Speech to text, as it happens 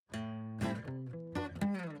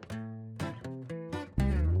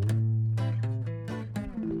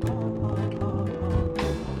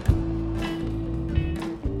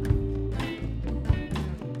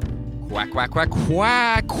Quack, quack, quack,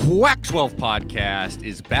 quack. Quack 12 podcast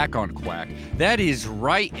is back on Quack. That is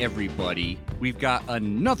right, everybody. We've got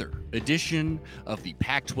another edition of the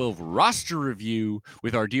Pac-12 roster review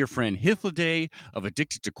with our dear friend Hythloday of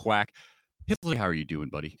Addicted to Quack. Hythloday, how are you doing,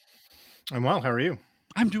 buddy? I'm well. How are you?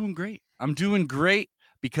 I'm doing great. I'm doing great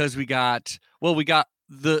because we got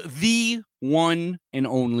the one and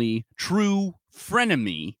only true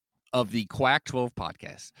frenemy of the Quack 12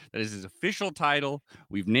 podcast. That is his official title.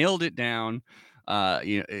 We've nailed it down.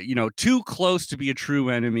 Too close to be a true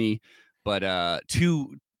enemy, but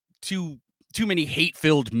too many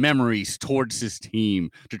hate-filled memories towards his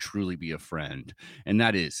team to truly be a friend. And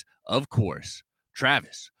that is, of course,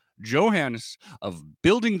 Travis Johannes of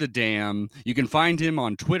Building the Dam. You can find him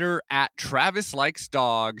on Twitter at Travis Likes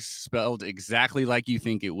Dogs, spelled exactly like you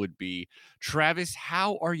think it would be. Travis,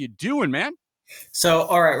 how are you doing, man? So,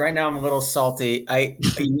 all right now I'm a little salty.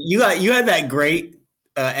 You had that great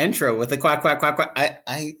intro with the quack quack quack quack.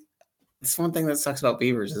 It's one thing that sucks about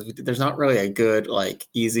beavers is there's not really a good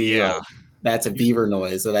easy that's a beaver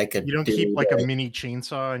noise that I could. You don't keep a mini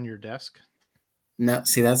chainsaw on your desk. No,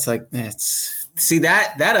 see that's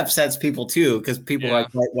that upsets people too because people are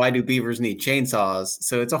like, why do beavers need chainsaws?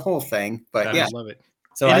 So it's a whole thing. But I love it.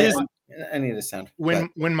 So I need a sound. When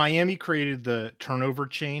Miami created the turnover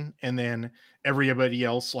chain and then everybody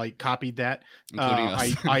else copied that,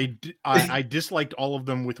 I disliked all of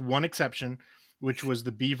them with one exception, which was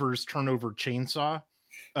the Beavers turnover chainsaw,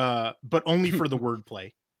 but only for the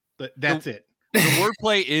wordplay. That's it. The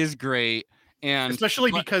wordplay is great, and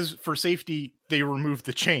especially because for safety they removed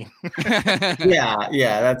the chain.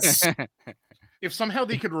 That's. If somehow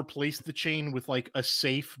they could replace the chain with a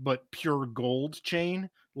safe but pure gold chain,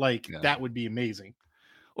 that would be amazing.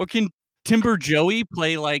 Or can Timber Joey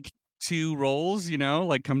play two roles,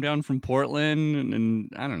 come down from Portland and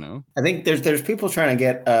I don't know. I think there's people trying to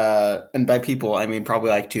get and by people I mean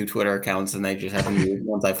probably 2 Twitter accounts and they just happen to be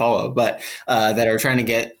ones I follow, but that are trying to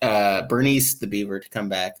get Bernice the Beaver to come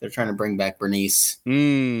back. They're trying to bring back Bernice.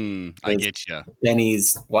 I get you.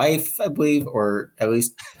 Benny's wife, I believe, or at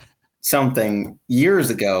least something years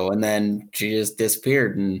ago, and then she just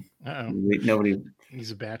disappeared and nobody. He's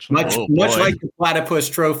a bachelor. Much like the Platypus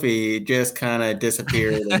Trophy, just kind of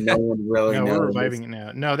disappeared, and no one really knows. We're reviving it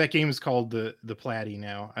now. No, that game is called the Platy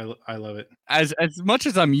now. I love it. As much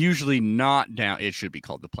as I'm usually not down, it should be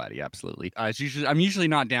called the Platy. Absolutely. I'm usually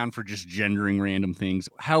not down for just gendering random things.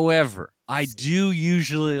 However, I do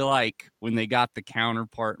usually like when they got the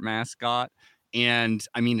counterpart mascot, and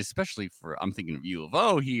I mean, especially I'm thinking of U of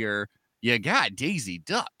O here. You got Daisy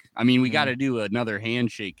Duck. I mean, we got to do another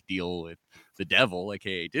handshake deal with the devil,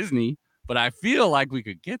 aka Disney, but I feel like we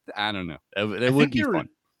could get I don't know. That would be fun.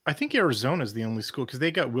 I think Arizona's the only school because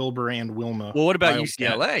they got Wilbur and Wilma. Well, what about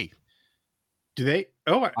UCLA? Do they?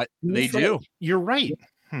 Oh, they do. You're right.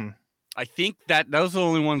 I think that those are the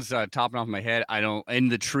only ones topping off my head. I don't,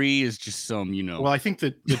 and the tree is just some, Well, I think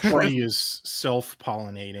that the tree is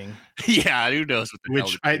self-pollinating. Yeah, who knows what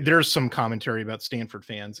the hell there's some commentary about Stanford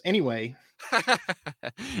fans. Anyways,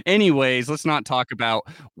 let's not talk about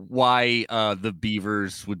why the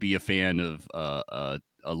Beavers would be a fan of a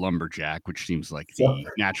lumberjack, which seems like the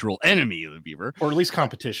natural enemy of the beaver, or at least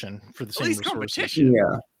competition for the same resources. Competition.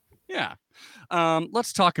 Yeah.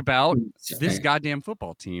 Let's talk about this goddamn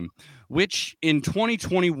football team, which in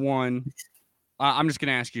 2021, I'm just going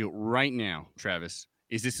to ask you right now, Travis,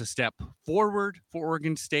 is this a step forward for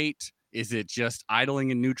Oregon State? Is it just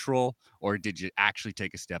idling in neutral, or did you actually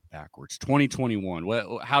take a step backwards?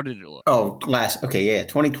 2021, how did it look?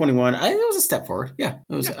 2021. I think it was a step forward. Yeah,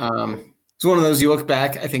 it was. It's one of those you look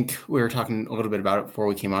back. I think we were talking a little bit about it before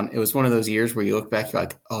we came on. It was one of those years where you look back, you're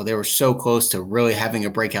like, oh, they were so close to really having a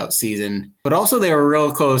breakout season, but also they were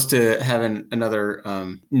real close to having another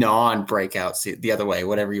non-breakout the other way,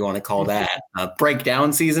 whatever you want to call that,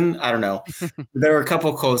 breakdown season. I don't know. There were a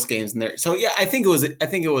couple close games in there, so yeah, I think it was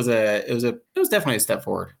definitely a step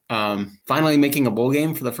forward. Finally making a bowl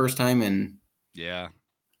game for the first time in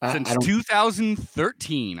since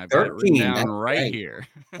 2013, I've got it written down right here.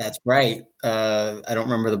 That's right. I don't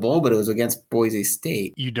remember the bowl, but it was against Boise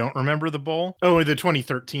State. You don't remember the bowl? Oh, the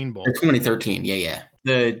 2013 bowl. The 2013, yeah.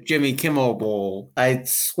 The Jimmy Kimmel Bowl. I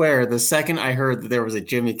swear, the second I heard that there was a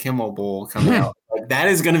Jimmy Kimmel Bowl coming out, that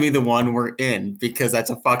is going to be the one we're in because that's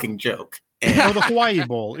a fucking joke. The Hawaii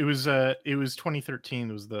Bowl. It was 2013.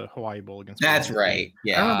 It was the Hawaii Bowl against. That's Hawaii. Right.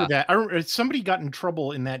 Yeah, I remember that. Somebody got in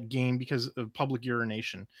trouble in that game because of public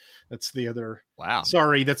urination. That's the other. Wow.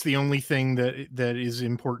 Sorry, that's the only thing that is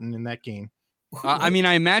important in that game. I mean,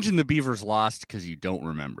 I imagine the Beavers lost because you don't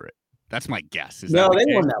remember it. That's my guess. They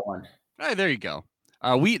won that one. All right, there you go.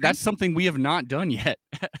 That's something we have not done yet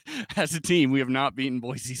as a team. We have not beaten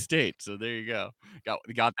Boise State. So there you go.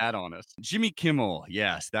 Got that on us. Jimmy Kimmel.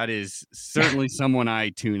 Yes, that is certainly someone I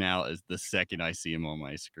tune out as the second I see him on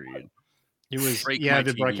my screen. It was,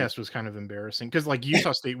 the broadcast was kind of embarrassing because like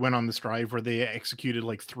Utah State went on this drive where they executed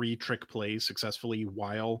like 3 trick plays successfully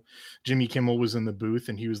while Jimmy Kimmel was in the booth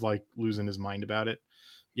and he was like losing his mind about it.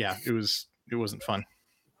 Yeah, it wasn't fun.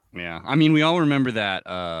 Yeah, I mean, we all remember that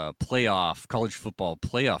college football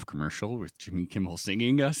playoff commercial with Jimmy Kimmel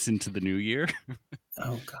singing us into the new year.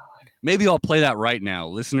 Oh God. Maybe I'll play that right now.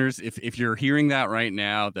 Listeners, if you're hearing that right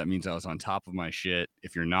now, that means I was on top of my shit.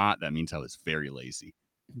 If you're not, that means I was very lazy.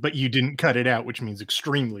 But you didn't cut it out, which means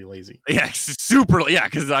extremely lazy. Yeah, super. Yeah,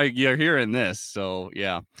 because you're hearing this. So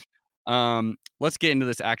yeah. Let's get into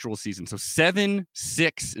this actual season. So 7-6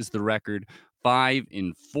 is the record.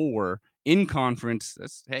 5-4 in conference.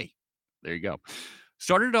 There you go.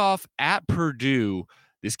 Started off at Purdue.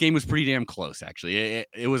 This game was pretty damn close, actually.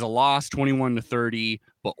 It was a loss, 21-30,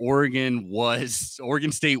 but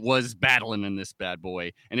Oregon State was battling in this bad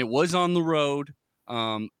boy, and it was on the road.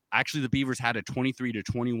 Actually, the Beavers had a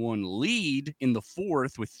 23-21 lead in the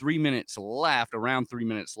fourth with around 3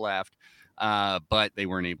 minutes left, but they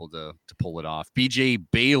weren't able to pull it off. BJ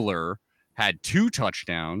Baylor had 2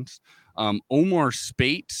 touchdowns. Omar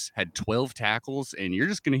Spates had 12 tackles, and you're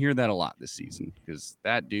just going to hear that a lot this season because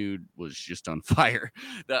that dude was just on fire.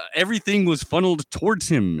 Everything was funneled towards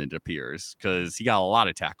him, it appears, because he got a lot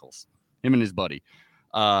of tackles, him and his buddy.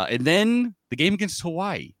 And then the game against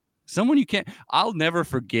Hawaii. I'll never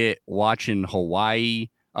forget watching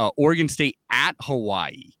Oregon State at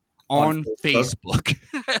Hawaii on Facebook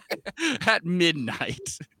at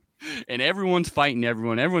midnight. And everyone's fighting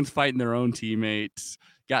everyone. Everyone's fighting their own teammates.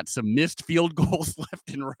 Got some missed field goals left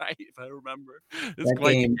and right, if I remember. It's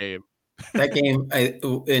quite the game. That game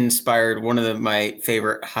inspired one of my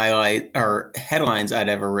favorite headlines I'd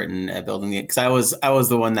ever written at Building It, because I was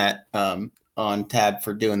the one that on tab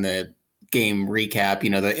for doing the game recap,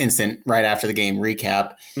 the instant right after the game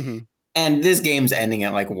recap. Mm-hmm. And this game's ending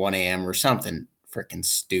at like 1 a.m. or something freaking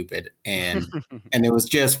stupid. And it was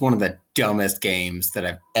just one of the dumbest games that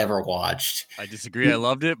I've ever watched. I disagree. I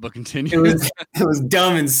loved it, but continue. It was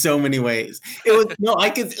dumb in so many ways.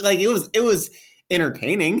 It was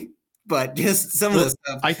entertaining, but just some of the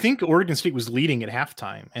stuff. I think Oregon State was leading at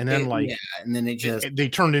halftime, and then and then they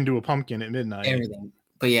turned into a pumpkin at midnight. Everything.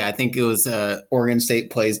 But yeah, I think it was Oregon State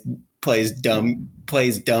plays dumb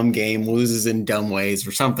game, loses in dumb ways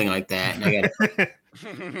or something like that. And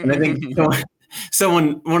I think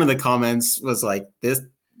one of the comments was like, this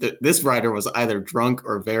writer was either drunk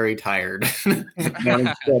or very tired.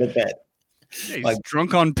 Yeah, he's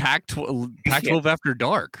drunk on Pac-12 after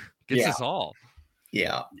dark. Gets us all.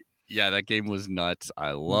 Yeah. Yeah, that game was nuts.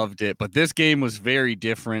 I loved it. But this game was very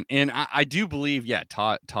different. And I do believe,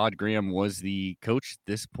 Todd Graham was the coach at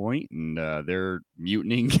this point, and they're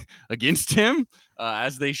mutinying against him,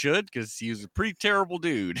 as they should, because he was a pretty terrible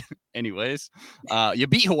dude. Anyways, you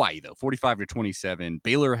beat Hawaii, though, 45-27.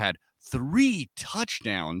 Baylor had 3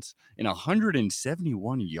 touchdowns and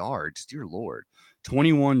 171 yards. Dear Lord.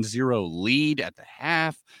 21-0 lead at the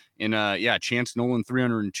half. And Chance Nolan,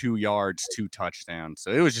 302 yards, 2 touchdowns.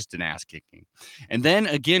 So it was just an ass kicking. And then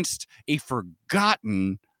against a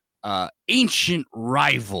forgotten ancient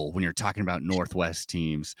rival, when you're talking about Northwest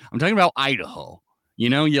teams, I'm talking about Idaho. You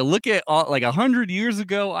look at 100 years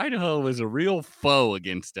ago, Idaho was a real foe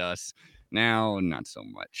against us. Now, not so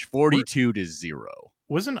much. 42-0.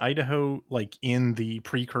 Wasn't Idaho in the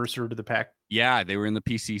precursor to the Pac? Yeah, they were in the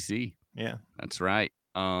PCC. Yeah, that's right.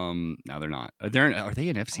 Now they're not. Are they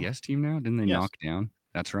an FCS team now? Didn't they knock down?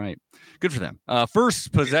 That's right. Good for them.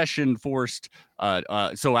 First possession forced.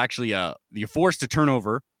 So actually, you forced a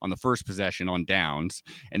turnover on the first possession on downs,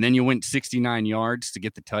 and then you went 69 yards to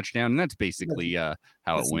get the touchdown, and that's basically how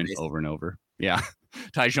it went over and over. Yeah,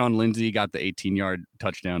 Tyshawn Lindsay got the 18-yard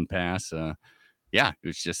touchdown pass. It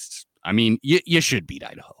was just. I mean, you should beat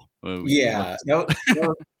Idaho.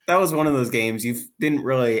 That was one of those games you didn't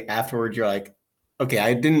really afterwards. You're like, okay,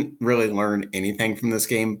 I didn't really learn anything from this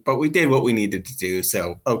game, but we did what we needed to do.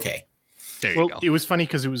 So, okay. There you go. It was funny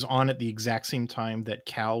because it was on at the exact same time that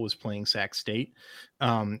Cal was playing Sac State,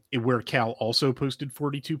 where Cal also posted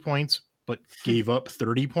 42 points, but gave up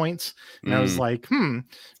 30 points. And I was like,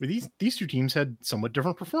 these two teams had somewhat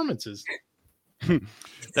different performances.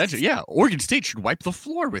 Oregon State should wipe the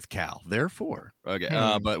floor with Cal, therefore. Okay,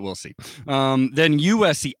 but we'll see. Then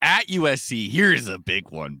USC at USC. Here's a big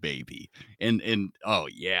one, baby. And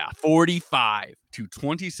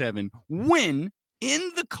 45-27 win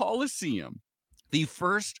in the Coliseum The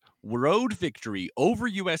first road victory over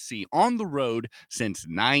USC on the road since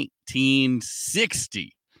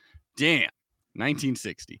 1960. Damn,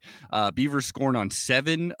 1960. Beavers scored on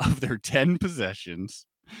 7 of their 10 possessions,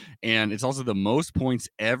 and it's also the most points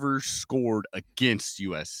ever scored against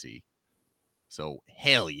USC. So,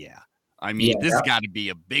 hell yeah. I mean, this has got to be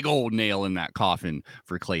a big old nail in that coffin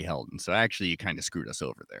for Clay Helton. So, actually, you kind of screwed us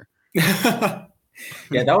over there. Yeah,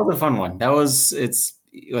 that was a fun one. It's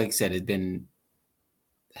like I said, it'd been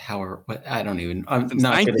I don't even. Since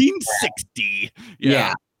 1960.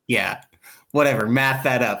 Yeah. Whatever, math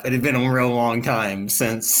that up. It had been a real long time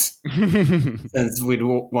since we'd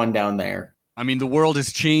won down there. I mean, the world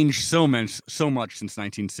has changed so much since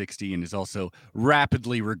 1960 and is also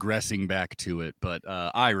rapidly regressing back to it. But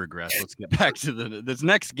I regress. Let's get back to this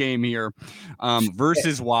next game here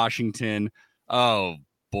versus Washington. Oh,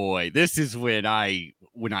 boy, this is when I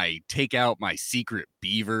take out my secret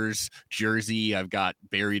Beavers jersey I've got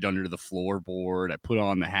buried under the floorboard. I put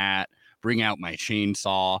on the hat, bring out my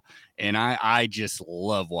chainsaw, and I just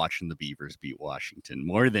love watching the Beavers beat Washington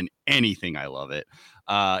more than anything. I love it,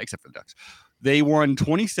 except for the Ducks. They won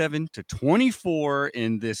 27-24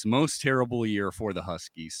 in this most terrible year for the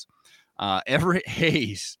Huskies. Everett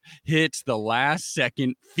Hayes hits the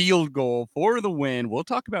last-second field goal for the win. We'll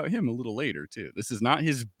talk about him a little later, too. This is not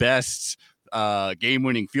his best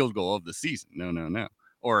game-winning field goal of the season. No.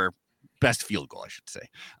 Or best field goal, I should say.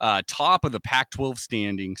 Top of the Pac-12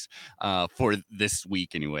 standings for this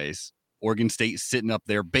week, anyways. Oregon State sitting up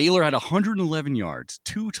there. Baylor had 111 yards,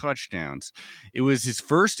 2 touchdowns. It was his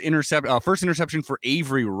first interception for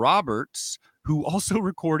Avery Roberts, who also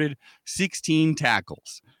recorded 16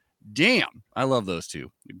 tackles. Damn, I love those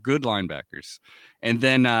two. Good linebackers. And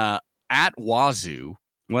then at Wazoo,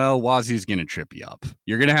 well, Wazoo's going to trip you up.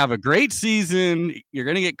 You're going to have a great season. You're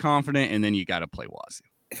going to get confident, and then you got to play Wazoo.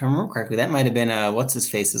 If I remember correctly, that might have been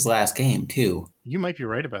what's-his-face's last game, too. You might be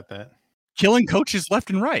right about that. Killing coaches left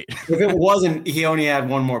and right. If it wasn't, he only had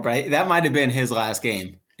one more, but that might have been his last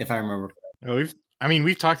game, if I remember. We've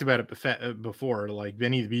talked about it before. Like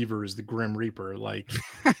Benny the Beaver is the Grim Reaper. Like,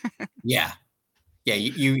 yeah. Can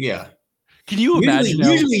you imagine?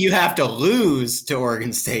 Usually you have to lose to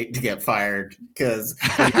Oregon State to get fired because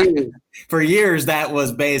for years that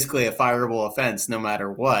was basically a fireable offense, no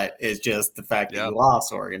matter what. It's just the fact that you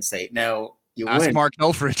lost Oregon State. Now you win. Mark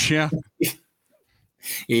Elfrich, yeah.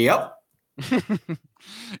 Yep.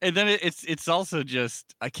 And then it's also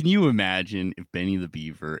just can you imagine if Benny the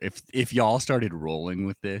Beaver, if y'all started rolling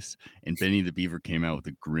with this and Benny the Beaver came out with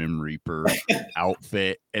a Grim Reaper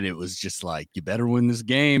outfit and it was just like, you better win this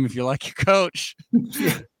game if you like your coach.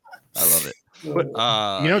 I love it. But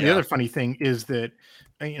the other funny thing is that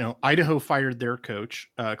Idaho fired their coach.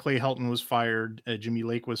 Clay Helton was fired. Jimmy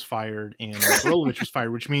Lake was fired, and Rolovich was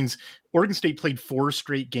fired, which means Oregon State played 4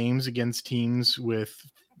 straight games against teams with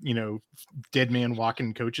dead man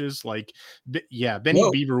walking coaches. Like, Benny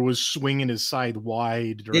Beaver was swinging his side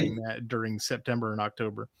wide during September and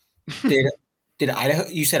October. Did Idaho?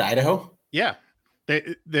 You said Idaho? Yeah.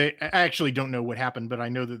 They I actually don't know what happened, but I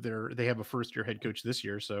know that they have a first-year head coach this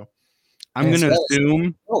year, so. I'm going to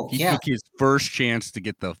assume he took his first chance to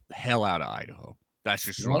get the hell out of Idaho. That's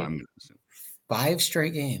just what I'm going to assume. 5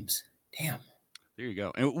 straight games. Damn. There you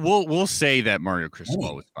go. And we'll say that Mario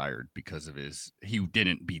Cristobal was fired because of he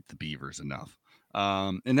didn't beat the Beavers enough.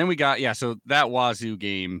 And then we got, so that Wazoo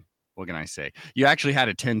game, what can I say? You actually had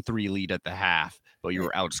a 10-3 lead at the half, but you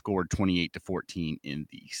were outscored 28-14 in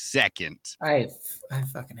the second. I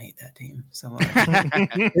fucking hate that team so much.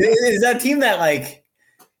 Is that team that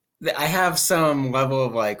I have some level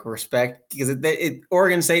of respect because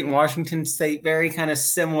Oregon State and Washington State, very kind of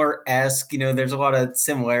similar-esque. There's a lot of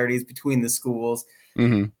similarities between the schools.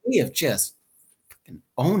 Mm-hmm. We have just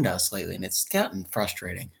owned us lately, and it's gotten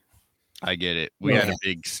frustrating. I get it. We had a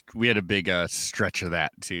big stretch of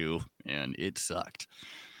that too, and it sucked.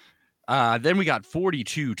 Then we got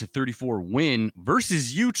 42-34 win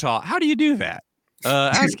versus Utah. How do you do that?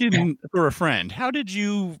 Asking for a friend, how did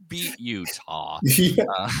you beat Utah?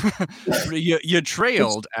 You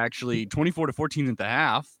trailed actually 24-14 at the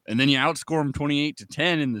half, and then you outscore them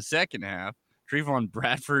 28-10 in the second half. Trayvon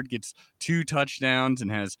Bradford gets 2 touchdowns and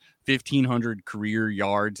has 1,500 career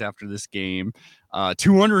yards after this game.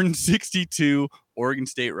 262 Oregon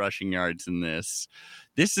State rushing yards in this.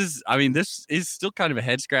 This is still kind of a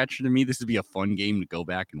head scratcher to me. This would be a fun game to go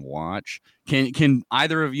back and watch. Can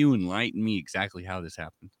either of you enlighten me exactly how this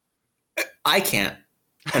happened? I can't.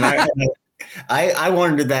 And I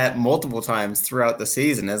wondered that multiple times throughout the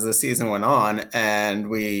season as the season went on, and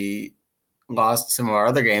we lost some of our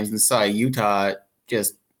other games and saw Utah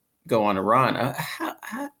just go on a run.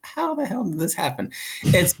 How the hell did this happen?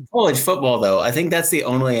 It's college football, though. I think that's the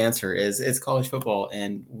only answer. Is it's college football,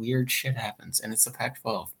 and weird shit happens, and it's the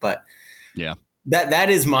Pac-12. But yeah, that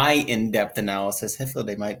is my in-depth analysis. I feel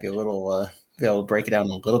they might be a little be able to break it down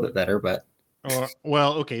a little bit better, but.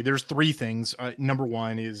 Well, okay. There's three things. Number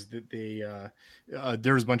one is that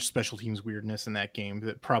there's a bunch of special teams weirdness in that game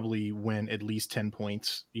that probably win at least 10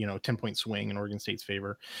 points. 10-point swing in Oregon State's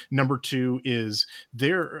favor. Number two is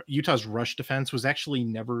Utah's rush defense was actually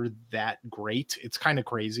never that great. It's kind of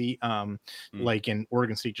crazy. Like, and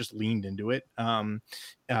Oregon State just leaned into it. And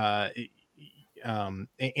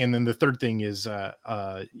then the third thing is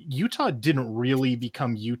Utah didn't really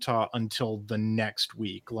become Utah until the next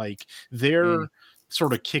week. Like their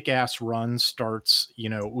sort of kick-ass run starts,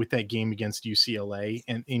 with that game against UCLA,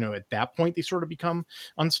 and at that point they sort of become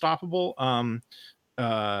unstoppable.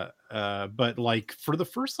 But like for the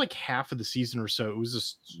first like half of the season or so, it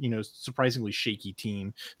was a surprisingly shaky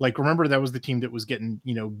team. Like remember that was the team that was getting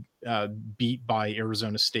beat by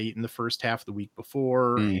Arizona State in the first half the week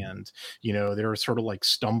before, and they were sort of like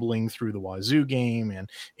stumbling through the Wazoo game, and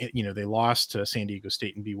they lost to San Diego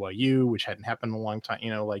State and BYU, which hadn't happened in a long time.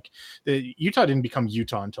 Like the Utah didn't become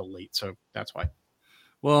Utah until late, so that's why.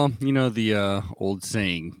 Well, the old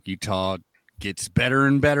saying, Utah gets better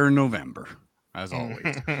and better in November. As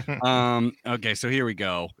always. Okay, so here we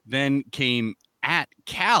go. Then came at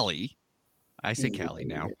Cali. I say Cali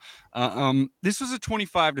now. This was a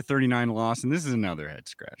 25-39 loss, and this is another head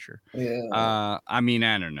scratcher. Yeah. I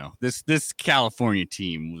don't know. This California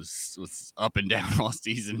team was up and down all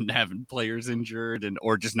season, having players injured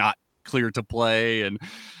or just not clear to play. And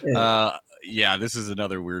this is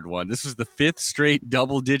another weird one. This was the 5th straight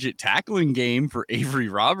double-digit tackling game for Avery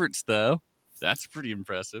Roberts, though. That's pretty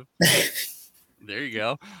impressive. There you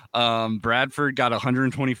go. Bradford got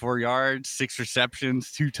 124 yards, 6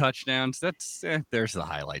 receptions, 2 touchdowns. There's the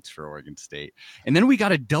highlights for Oregon State. And then we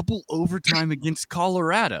got a double overtime against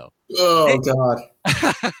Colorado. Oh, God.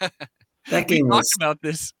 That game we talked about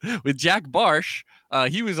this with Jack Barsh.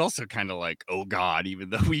 He was also kind of like, oh, God, even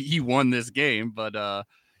though he won this game. But,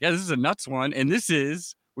 this is a nuts one. And this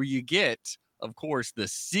is where you get, of course, the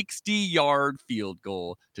 60-yard field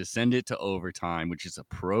goal to send it to overtime, which is a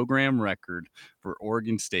program record for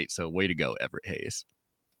Oregon State. So way to go, Everett Hayes.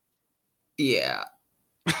 Yeah.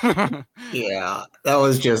 Yeah. That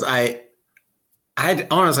was just, I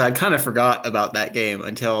honestly, I kind of forgot about that game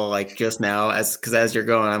until like just now, because as you're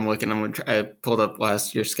going, I'm looking, I pulled up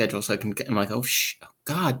last year's schedule so I'm like,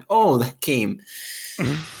 God, that game.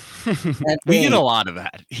 We get a lot of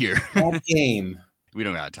that here. That game. We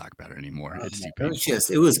don't got to talk about it anymore.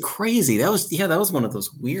 It was crazy. That was one of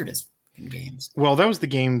those weirdest games. Well, that was the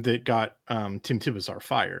game that got Tim Tibesar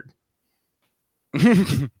fired.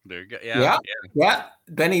 There you go. Yeah.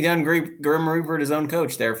 Benny done Grim Reaper, his own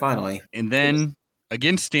coach there finally. And then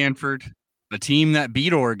against Stanford, a team that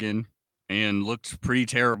beat Oregon and looked pretty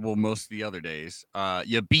terrible most of the other days.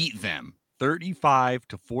 You beat them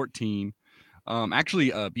 35-14.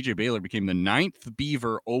 BJ Baylor became the 9th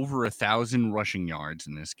Beaver over 1,000 rushing yards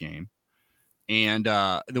in this game. And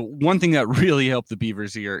the one thing that really helped the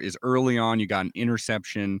Beavers here is early on, you got an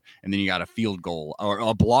interception and then you got a field goal or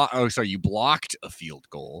a block. You blocked a field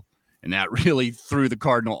goal, and that really threw the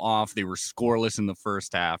Cardinal off. They were scoreless in the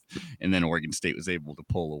first half, and then Oregon State was able to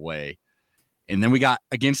pull away. And then we got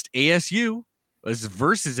against ASU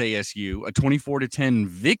versus ASU, a 24-10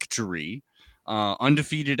 victory.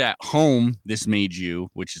 Undefeated at home, this made you,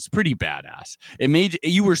 which is pretty badass.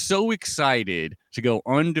 You were so excited to go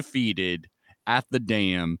undefeated at the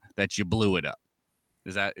Dam that you blew it up.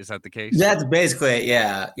 Is that the case? That's basically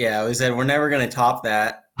it. Yeah. We said we're never going to top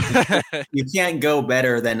that. You can't go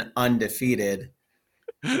better than undefeated.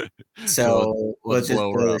 So let's just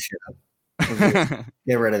blow the shit up.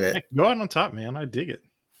 Get rid of it. Go out on top, man. I dig it.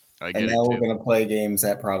 And now we're going to play games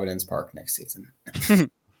at Providence Park next season.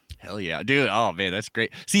 Hell yeah, dude. Oh, man, that's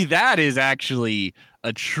great. See, that is actually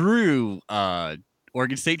a true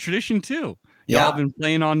Oregon State tradition, too. Y'all been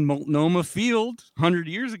playing on Multnomah Field 100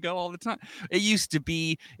 years ago all the time. It used to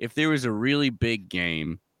be if there was a really big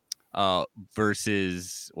game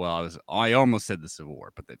versus, I almost said the Civil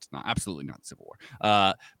War, but that's absolutely not Civil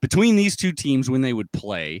War. Between these two teams when they would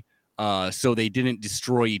play, so they didn't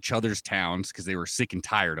destroy each other's towns because they were sick and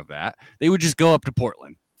tired of that, they would just go up to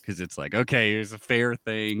Portland. Because it's like, okay, here's a fair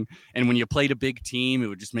thing. And when you played a big team, it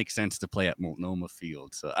would just make sense to play at Multnomah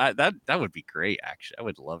Field. So that would be great, actually. I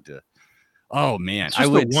would love to. Oh, man. It's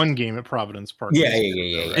just the one game at Providence Park. Yeah.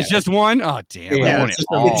 It's just one? Oh, damn. Yeah,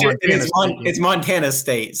 it's Montana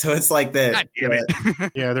State. So it's like that.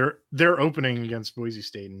 Yeah, they're opening against Boise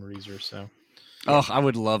State and Reeser. So Oh, I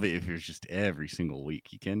would love it if it was just every single week.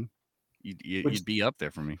 You'd be up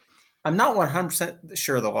there for me. I'm not 100%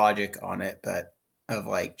 sure of the logic on it, but of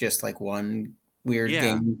like just like one weird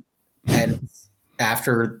game, and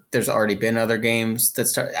after there's already been other games that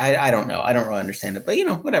start. I don't know. I don't really understand it, but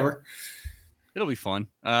whatever. It'll be fun.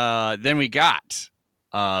 Then we got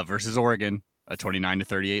versus Oregon, a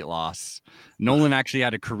 29-38 loss. Nolan actually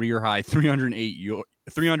had a career high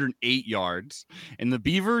 308 yards, and the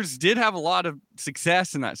Beavers did have a lot of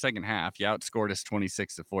success in that second half. You outscored us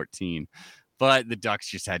 26-14, but the Ducks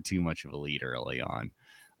just had too much of a lead early on,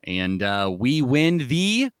 and we win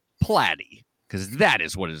the Platte because that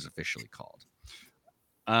is what it is officially called.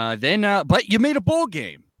 But you made a bowl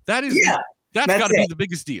game. That's got to be the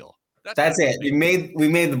biggest deal. That's it. We made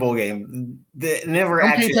the bowl game. Never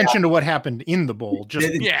don't pay attention to what happened in the bowl.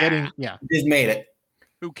 Just just made it.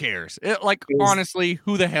 Who cares? Honestly,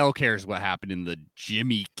 who the hell cares what happened in the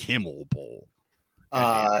Jimmy Kimmel Bowl?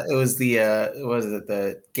 It was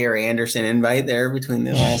the Gary Anderson invite there between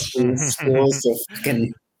the last schools.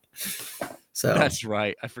 So that's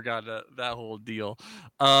right. I forgot that whole deal.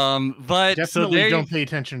 But definitely don't pay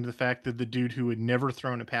attention to the fact that the dude who had never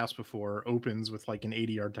thrown a pass before opens with like an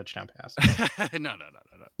 80-yard touchdown pass. No.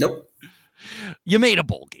 Nope. You made a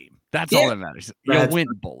bowl game. That's all that matters. You win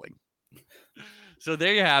bowling. So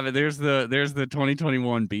there you have it. There's the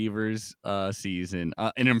 2021 Beavers season.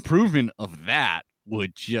 An improvement of that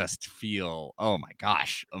would just feel, oh my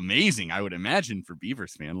gosh, amazing. I would imagine for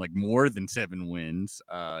Beavers fan, like more than 7 wins,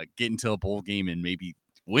 getting to a bowl game and maybe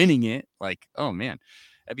winning it. Like, oh man,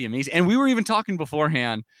 that'd be amazing. And we were even talking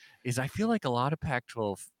beforehand is I feel like a lot of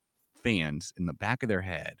Pac-12 fans in the back of their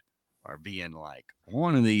head are being like,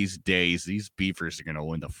 one of these days, these Beavers are going to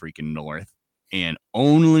win the freaking North, and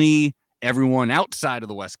only everyone outside of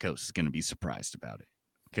the West Coast is going to be surprised about it.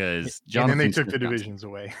 Because and then they took the divisions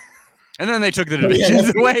away. And then they took the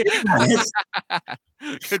divisions away.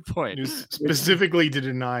 Good point. Specifically to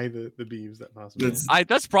deny the Beavs that possibility.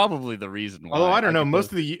 That's probably the reason why. Although I don't know,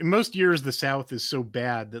 most years the South is so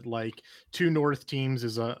bad that like 2 North teams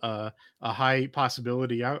is a high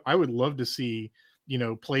possibility. I would love to see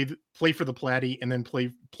play for the Platte and then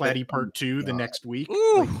play Platte Part 2 the next week.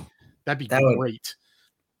 Like, that'd be great.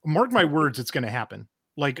 Mark my words, it's going to happen.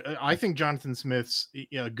 Like, I think Jonathan Smith's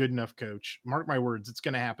a good enough coach. Mark my words, it's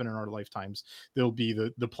going to happen in our lifetimes. There'll be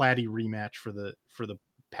the Platte rematch for the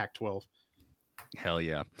Pac-12. Hell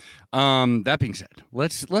yeah. That being said,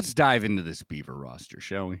 let's dive into this Beaver roster,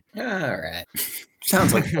 shall we? All right.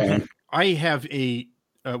 Sounds like fun. I have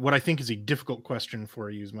what I think is a difficult question for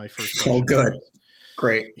you. Is my first question. Oh, good.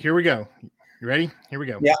 Great. Here we go. You ready? Here we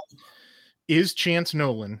go. Yeah. Is Chance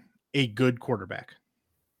Nolan a good quarterback?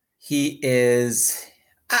 He is.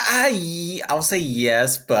 I'll say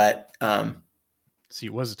yes, but see,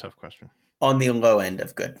 it was a tough question. On the low end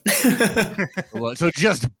of good. So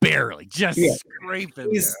just barely,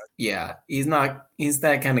 scraping. He's not. He's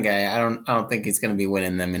that kind of guy. I don't think he's going to be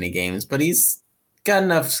winning that many games, but he's got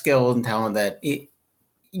enough skill and talent that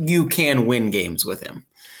you can win games with him.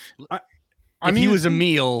 If he was a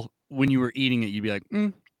meal when you were eating it, you'd be like,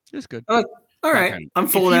 it's good. All right, I'm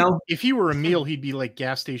full now. If he were a meal, he'd be like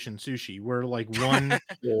gas station sushi, where like one,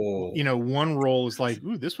 one roll is like,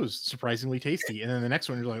 ooh, this was surprisingly tasty, and then the next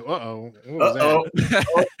one you're like, what was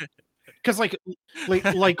that? Because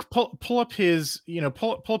pull up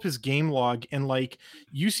his game log, and like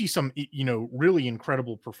you see some really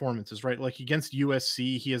incredible performances, right? Like against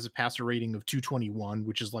USC, he has a passer rating of 221,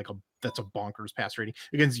 which is that's a bonkers pass rating.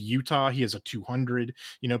 Against Utah, he has a 200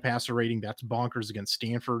 passer rating. That's bonkers. Against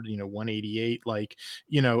Stanford, 188. Like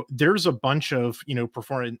there's a bunch of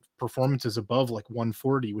performances above like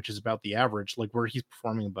 140, which is about the average, like where he's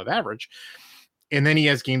performing above average. And then he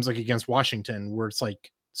has games like against Washington where it's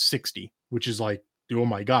like 60, which is like, oh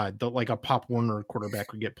my God, like a Pop Warner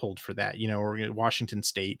quarterback would get pulled for that, or Washington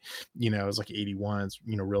State, it's like 81, it's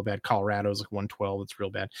real bad. Colorado is like 112, it's real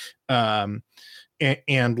bad.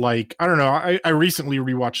 And like, I don't know, I recently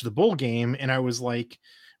rewatched the bowl game, and I was like,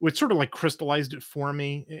 what sort of like crystallized it for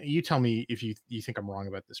me, you tell me if you think I'm wrong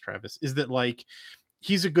about this, Travis, is that like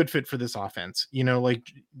he's a good fit for this offense.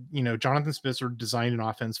 Jonathan Smith designed an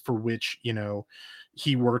offense for which,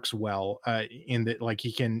 he works well in that, like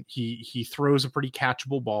he throws a pretty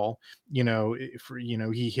catchable ball,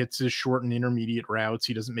 he hits his short and intermediate routes.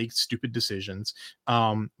 He doesn't make stupid decisions.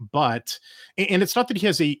 But it's not that he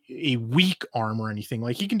has a weak arm or anything.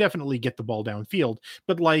 Like he can definitely get the ball downfield,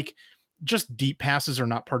 but like, just deep passes are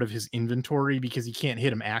not part of his inventory because he can't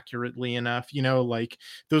hit them accurately enough. Like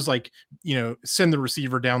those, send the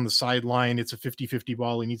receiver down the sideline. It's a 50-50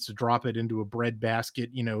 ball. He needs to drop it into a bread basket,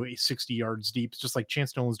 60 yards deep. It's just like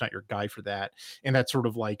Chance Nolan's not your guy for that. And that's sort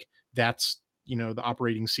of like, that's, the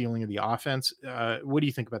operating ceiling of the offense. What do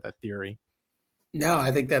you think about that theory? No,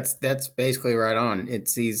 I think that's basically right on.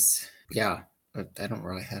 It's these, yeah. I don't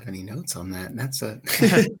really have any notes on that. That's but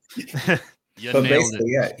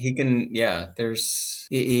basically, yeah, he can. Yeah,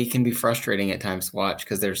 he can be frustrating at times to watch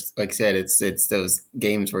because there's, like I said, it's those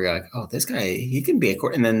games where you're like, oh, this guy, he can be a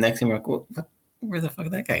quarterback, and then next thing you're like, well, where the fuck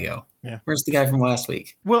did that guy go? Yeah. Where's the guy from last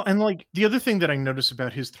week? Well, and like the other thing that I notice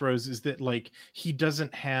about his throws is that like he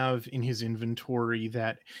doesn't have in his inventory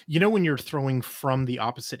that, when you're throwing from the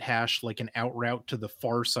opposite hash, like an out route to the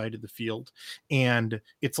far side of the field, and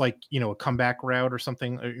it's like, a comeback route or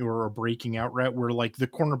something, or a breaking out route where like the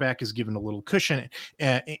cornerback is given a little cushion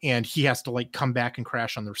and he has to like come back and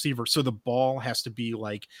crash on the receiver. So the ball has to be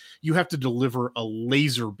like, you have to deliver a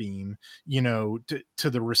laser beam, to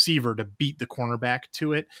the receiver to beat the cornerback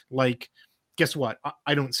to it. Like, guess what?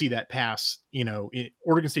 I don't see that pass.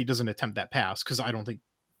 Oregon State doesn't attempt that pass because I don't think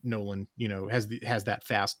Nolan, has that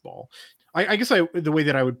fastball. I guess the way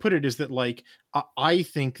that I would put it is that like I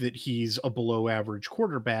think that he's a below average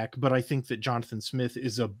quarterback, but I think that Jonathan Smith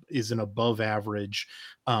is an above average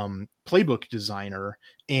playbook designer,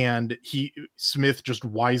 and Smith just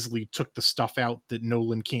wisely took the stuff out that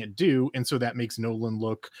Nolan can't do, and so that makes Nolan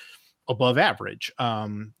look above average.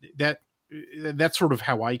 That's sort of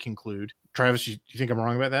how I conclude. Travis, you think I'm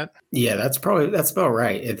wrong about that? Yeah, that's about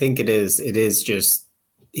right. I think it is. It is just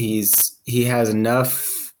he has enough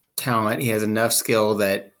talent, he has enough skill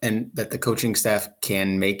that the coaching staff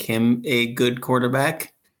can make him a good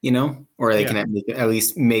quarterback, or they can at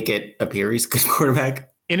least make it appear he's a good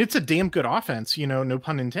quarterback. And it's a damn good offense, no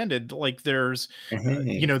pun intended. Like there's,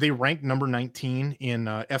 they ranked number 19 in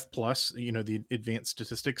F+, the advanced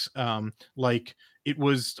statistics. Like it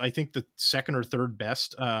was, I think, the second or third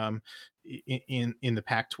best in the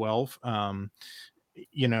Pac-12.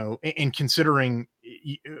 And considering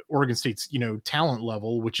Oregon State's, talent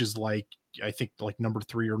level, which is like, I think like number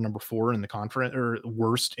 3 or number 4 in the conference, or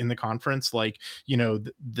worst in the conference, like,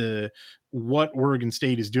 the what Oregon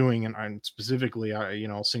State is doing, and specifically,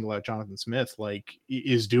 I'll single out Jonathan Smith, like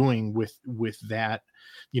is doing with that,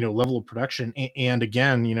 level of production. And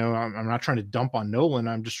again, I'm not trying to dump on Nolan.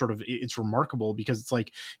 I'm just sort of, it's remarkable because it's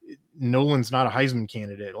like Nolan's not a Heisman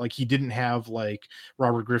candidate. Like he didn't have like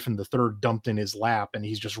Robert Griffin III dumped in his lap and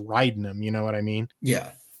he's just riding him. You know what I mean?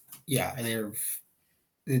 Yeah. Yeah. And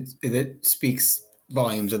it speaks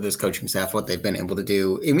volumes of this coaching staff, what they've been able to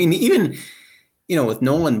do. I mean, even, with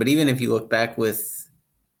Nolan, but even if you look back with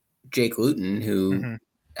Jake Luton, who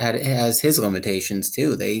has his limitations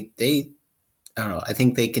too, they I don't know. I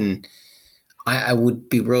think they can. I would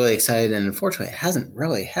be really excited, and unfortunately, it hasn't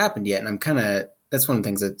really happened yet. And I'm that's one of the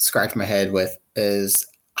things that scratched my head with is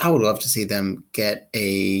I would love to see them get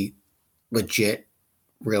a legit,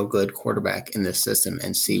 real good quarterback in this system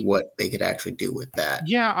and see what they could actually do with that.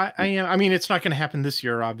 Yeah, I mean, it's not going to happen this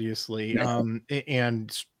year, obviously,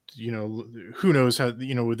 and. Who knows how,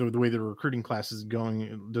 the way the recruiting class is going,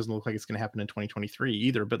 it doesn't look like it's going to happen in 2023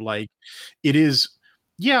 either, but like it is.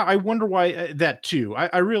 Yeah. I wonder why that too.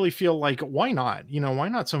 I really feel like, why not, why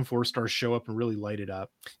not some 4-stars show up and really light it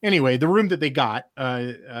up? Anyway, the room that they got,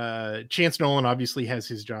 Chance Nolan obviously has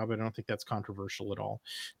his job. I don't think that's controversial at all.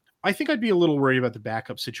 I think I'd be a little worried about the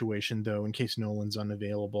backup situation though, in case Nolan's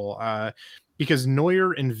unavailable, because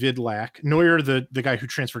Neuer and Vidlak, Neuer, the guy who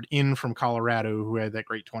transferred in from Colorado, who had that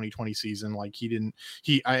great 2020 season, like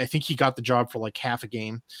I think he got the job for like half a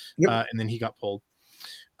game, and then he got pulled.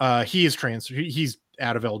 He is transferred. He's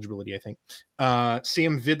out of eligibility, I think.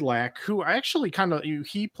 Sam Vidlak, who I actually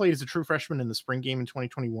he played as a true freshman in the spring game in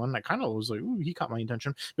 2021. I kind of was like, ooh, he caught my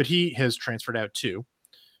attention, but he has transferred out too.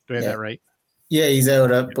 Do I have that right? Yeah, he's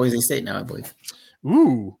out at Boise State now, I believe.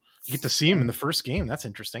 Ooh, you get to see him in the first game. That's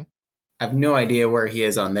interesting. I have no idea where he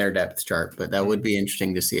is on their depth chart, but that would be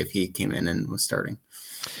interesting to see if he came in and was starting.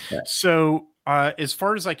 Yeah. So as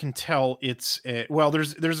far as I can tell, it's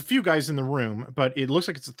there's a few guys in the room, but it looks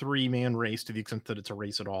like it's a 3-man race to the extent that it's a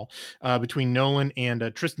race at all, between Nolan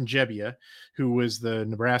and Tristan Gebbia, who was the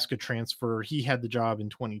Nebraska transfer. He had the job in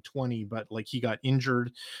 2020, but like he got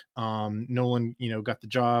injured. Nolan, got the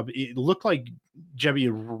job. It looked like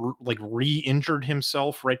Gebbia re-injured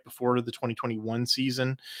himself right before the 2021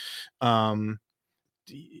 season.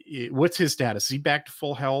 What's his status? Is he back to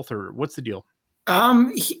full health, or what's the deal?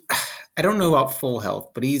 I don't know about full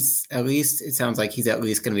health, but it sounds like he's at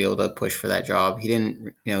least going to be able to push for that job. He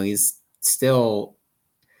didn't, he's still,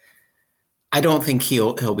 I don't think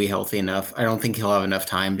he'll be healthy enough. I don't think he'll have enough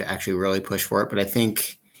time to actually really push for it. But I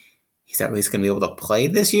think he's at least going to be able to play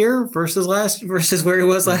this year versus where he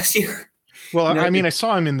was last year. Well, I mean, I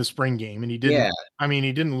saw him in the spring game, and he didn't. Yeah. I mean,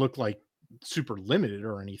 he didn't look like super limited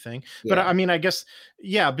or anything. Yeah. But I mean, I guess,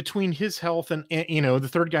 yeah, between his health and the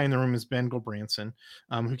third guy in the room is Ben Gulbranson,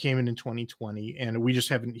 who came in 2020, and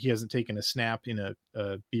he hasn't taken a snap in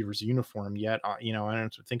a Beavers uniform yet. I don't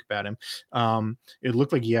have to think about him. It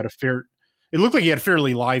looked like he had a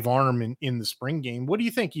fairly live arm in the spring game. What do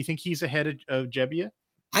you think? You think he's ahead of Gebbia?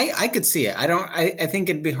 I could see it. I think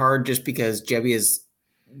it'd be hard just because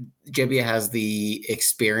Gebbia has the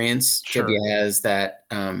experience. Sure. Gebbia has that.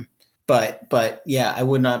 But yeah, I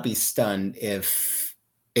would not be stunned if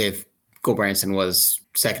Gulbranson was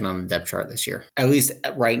second on the depth chart this year. At least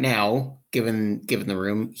right now, given the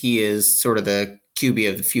room, he is sort of the QB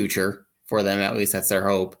of the future for them. At least that's their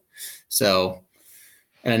hope. So,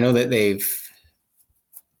 and I know that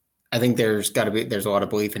I think there's a lot of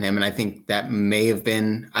belief in him, and I think that may have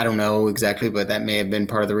been, I don't know exactly, but that may have been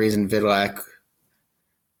part of the reason Vidlak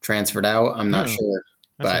transferred out. I'm not sure.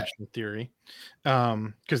 That's an theory.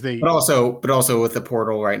 Because but also with the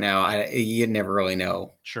portal right now, you never really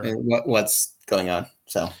know what's going on.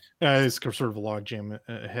 So it's sort of a logjam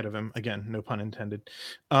ahead of him. Again, no pun intended.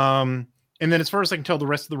 And then as far as I can tell, the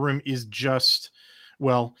rest of the room is just,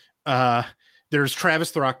 there's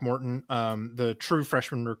Travis Throckmorton, the true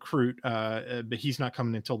freshman recruit, but he's not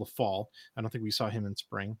coming until the fall. I don't think we saw him in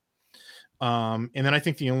spring. And then I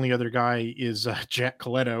think the only other guy is Jack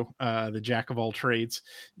Coletto, the jack of all trades,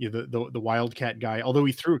 the Wildcat guy. Although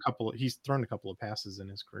he's thrown a couple of passes in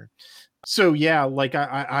his career. So yeah, like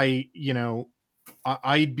I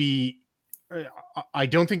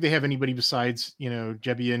don't think they have anybody besides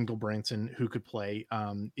Gebbia and Gulbranson who could play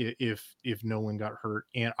if Nolan got hurt,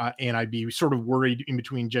 and I'd be sort of worried in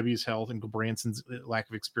between Gebbia's health and Gulbranson's lack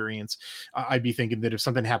of experience. I'd be thinking that if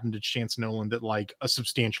something happened to Chance Nolan, that like a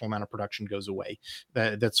substantial amount of production goes away.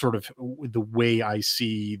 That's sort of the way I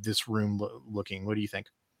see this room looking. What do you think?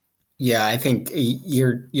 Yeah, I think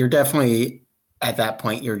you're definitely at that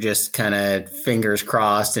point. You're just kind of fingers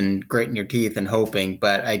crossed and gritting your teeth and hoping.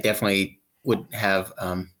 But I definitely would have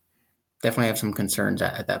some concerns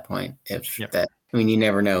at that point. You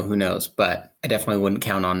never know, who knows, but I definitely wouldn't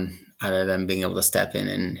count on either of them being able to step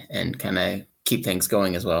in and kind of keep things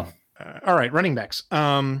going as well. All right, running backs.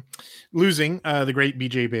 Losing the great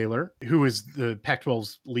BJ Baylor, who is the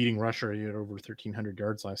Pac-12's leading rusher. He had over 1,300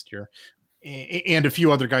 yards last year. And a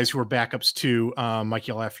few other guys who were backups too.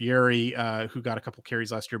 Michael Alfieri, who got a couple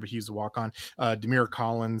carries last year, but he's a walk-on. Demir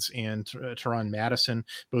Collins and Teron Madison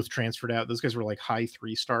both transferred out. Those guys were like high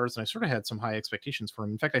 3 stars, and I sort of had some high expectations for him.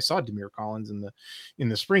 In fact, I saw Demir Collins in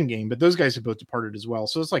the spring game, but those guys have both departed as well.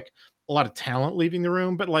 So it's like a lot of talent leaving the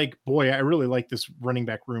room. But like, boy, I really like this running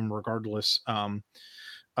back room regardless.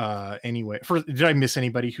 Anyway, did I miss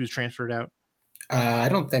anybody who's transferred out? I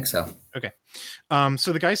don't think so. Okay.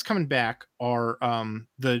 So the guys coming back are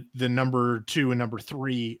the number 2 and number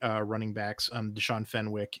 3 running backs, Deshaun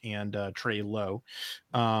Fenwick and Trey Lowe,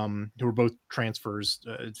 who were both transfers.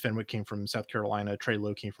 Fenwick came from South Carolina. Trey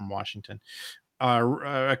Lowe came from Washington.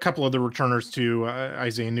 A couple of the returners too,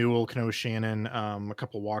 Isaiah Newell, Kanoa Shannon, a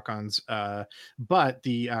couple of walk-ons. But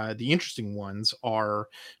the interesting ones are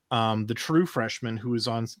the true freshman who was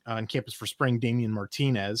on campus for spring, Damian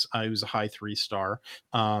Martinez. He was a high 3-star.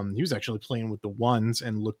 He was actually playing with the ones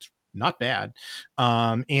and looked not bad.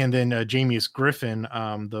 And then Jamius Griffin,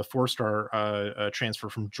 the 4-star transfer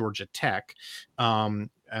from Georgia Tech.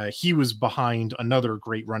 He was behind another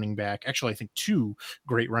great running back. Actually, I think 2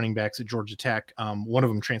 great running backs at Georgia Tech. One of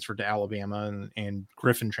them transferred to Alabama, and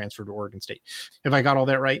Griffin transferred to Oregon State. Have I got all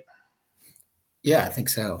that right? Yeah, I think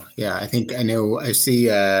so. Yeah, I see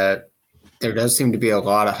there does seem to be a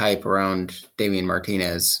lot of hype around Damian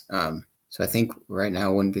Martinez. So I think right now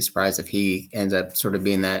I wouldn't be surprised if he ends up sort of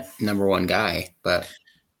being that number 1 guy. But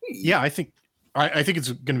yeah, I think it's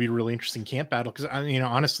going to be a really interesting camp battle because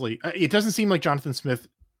honestly, it doesn't seem like Jonathan Smith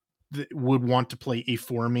would want to play a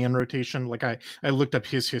 4-man rotation. Like I looked up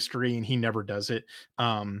his history and he never does it.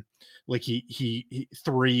 Like he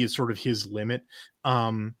 3 is sort of his limit.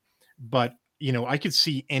 But I could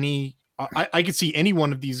see I could see any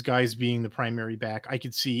one of these guys being the primary back. I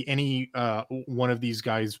could see any one of these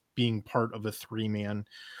guys being part of a 3-man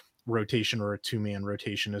rotation or a 2-man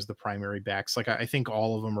rotation as the primary backs. Like I think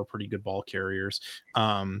all of them are pretty good ball carriers.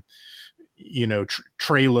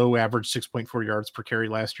 Trey Lowe averaged 6.4 yards per carry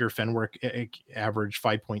last year. Fenwick averaged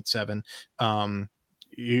 5.7.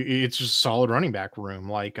 it's just a solid running back room.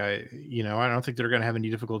 Like I don't think they're going to have any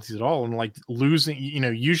difficulties at all. And like losing,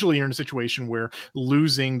 usually you're in a situation where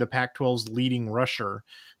losing the Pac-12's leading rusher,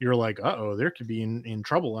 you're like, there could be in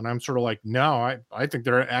trouble. And I'm sort of like, no, I think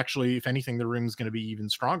they're actually, if anything, the room is going to be even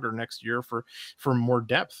stronger next year for more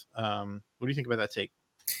depth. What do you think about that take?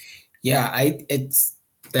 Yeah,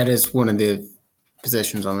 that is one of the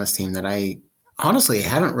positions on this team that I honestly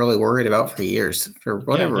haven't really worried about for years for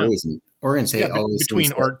whatever reason. Oregon State always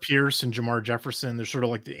between Art Pierce and Jamar Jefferson, they're sort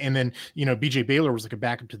of like, and then BJ Baylor was like a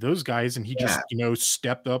backup to those guys, and he just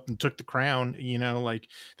stepped up and took the crown. Like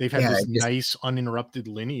they've had this nice uninterrupted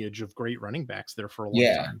lineage of great running backs there for a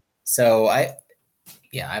long time. So I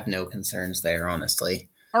have no concerns there, honestly.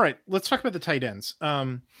 All right, let's talk about the tight ends.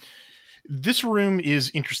 This room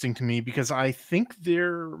is interesting to me because I think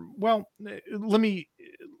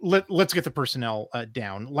let's get the personnel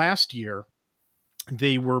down. Last year,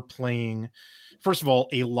 they were playing, first of all,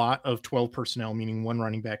 a lot of 12 personnel, meaning one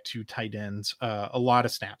running back, two tight ends, a lot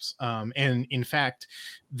of snaps. And in fact,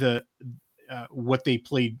 what they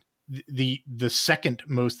played, the second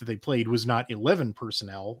most that they played was not 11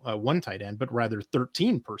 personnel, one tight end, but rather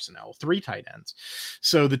 13 personnel, three tight ends.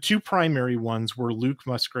 So the two primary ones were Luke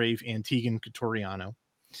Musgrave and Tegan Cotoriano.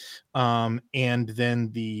 And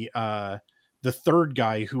then the third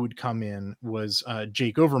guy who would come in was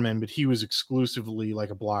Jake Overman, but he was exclusively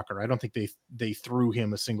like a blocker. I don't think they threw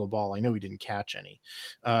him a single ball. I know he didn't catch any.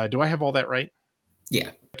 Do I have all that right?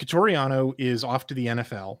 Yeah. Cotoriano is off to the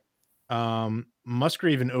NFL.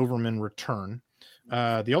 Musgrave and Overman return.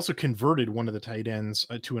 They also converted one of the tight ends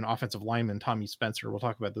to an offensive lineman, Tommy Spencer. We'll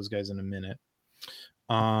talk about those guys in a minute.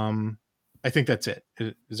 I think that's it.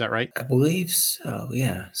 Is that right? I believe so.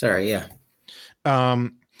 Yeah. Sorry. Yeah.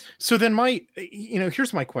 So then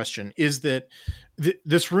here's my question is that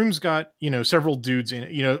this room's got, several dudes in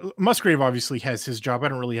it. Musgrave obviously has his job. I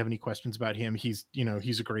don't really have any questions about him. He's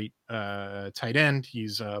a great tight end.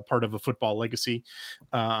 He's part of a football legacy.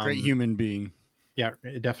 Great human being. Yeah,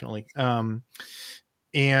 definitely. I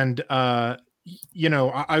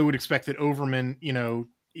would expect that Overman,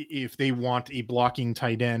 if they want a blocking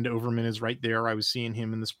tight end, Overman is right there. I was seeing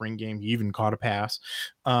him in the spring game. He even caught a pass.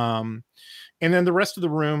 And then the rest of the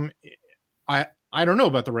room, I don't know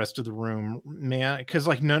about the rest of the room, man, because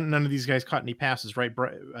like none of these guys caught any passes, right?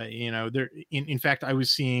 They're in fact, I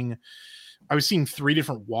was seeing three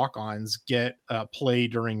different walk-ons get play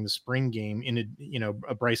during the spring game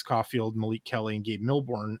a Bryce Caulfield, Malik Kelly, and Gabe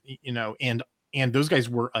Milborn, and those guys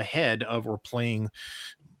were ahead of or playing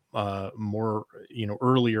more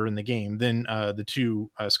earlier in the game than the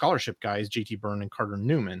two scholarship guys, JT Byrne and Carter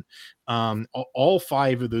Newman. All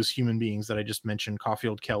five of those human beings that I just mentioned,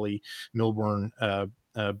 Caulfield, Kelly, Milburn,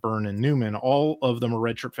 Byrne, and Newman, all of them are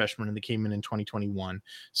redshirt freshmen, and they came in 2021.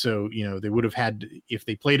 So they would have had, if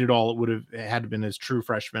they played it all, it would have had to been as true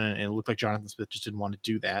freshmen, and it looked like Jonathan Smith just didn't want to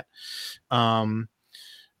do that.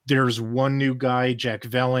 There's one new guy, Jack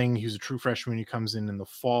Velling, who's a true freshman who comes in the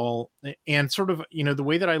fall. And sort of, the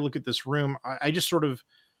way that I look at this room, I just sort of,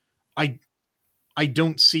 I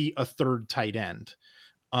don't see a third tight end.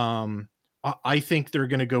 I think they're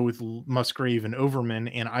going to go with Musgrave and Overman,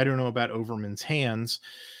 and I don't know about Overman's hands.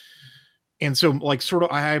 And so, like, sort of,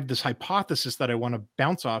 I have this hypothesis that I want to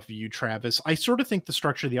bounce off of you, Travis. I sort of think the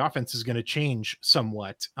structure of the offense is going to change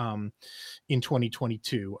somewhat in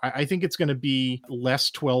 2022. I think it's going to be less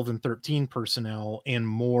 12 and 13 personnel and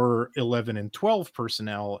more 11 and 12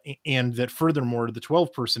 personnel. And that furthermore, the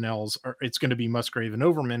 12 personnels, it's going to be Musgrave and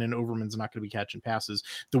Overman's not going to be catching passes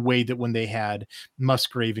the way that when they had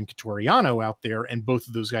Musgrave and Cotoriano out there and both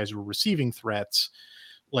of those guys were receiving threats.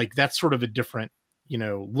 Like, that's sort of a different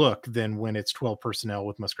look than when it's 12 personnel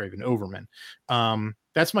with Musgrave and Overman.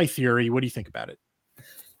 That's my theory. What do you think about it?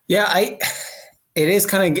 Yeah, it is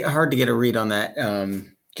kind of hard to get a read on that.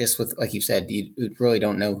 Just with, like you said, you really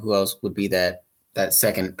don't know who else would be that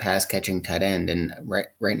second pass catching tight end. And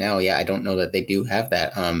right now, yeah, I don't know that they do have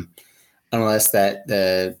that. Unless that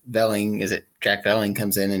the Jack Velling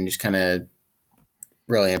comes in and just kind of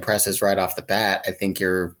really impresses right off the bat. I think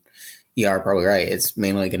you are probably right. It's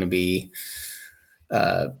mainly going to be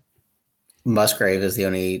Musgrave is the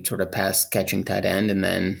only sort of pass catching tight end, and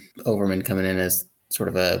then Overman coming in as sort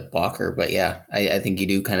of a blocker. But yeah, I think you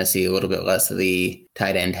do kind of see a little bit less of the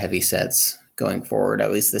tight end heavy sets going forward,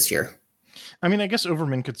 at least this year. I mean, I guess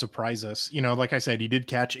Overman could surprise us. Like I said, he did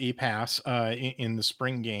catch a pass in the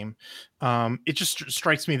spring game. It just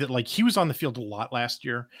strikes me that like he was on the field a lot last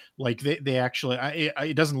year. Like they actually,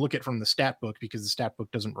 it doesn't look it from the stat book because the stat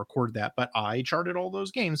book doesn't record that, but I charted all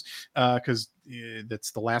those games because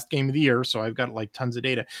that's the last game of the year. So I've got like tons of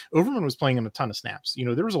data. Overman was playing in a ton of snaps.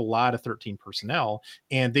 There was a lot of 13 personnel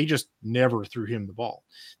and they just never threw him the ball.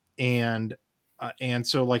 And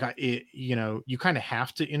so like, you kind of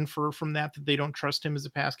have to infer from that they don't trust him as a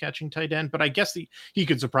pass catching tight end, but I guess he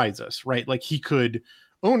could surprise us, right? Like he could,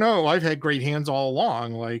 oh no, I've had great hands all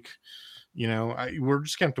along. Like, we're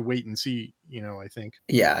just going to have to wait and see, I think.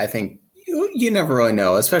 Yeah, I think you never really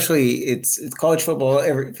know, especially it's college football.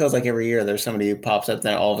 It feels like every year there's somebody who pops up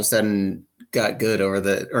that all of a sudden got good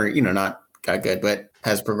not got good, but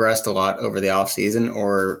has progressed a lot over the off season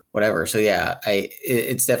or whatever. So yeah,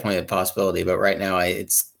 it's definitely a possibility, but right now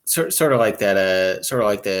it's sort of like that, sort of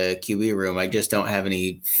like the QB room. I just don't have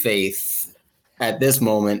any faith at this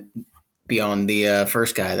moment beyond the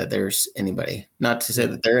first guy that there's anybody. Not to say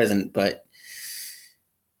that there isn't, but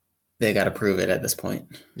they got to prove it at this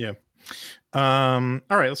point. Yeah. All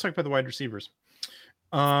right, let's talk about the wide receivers.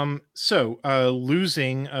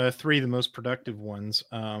 Losing three of the most productive ones,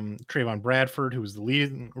 Trayvon Bradford, who was the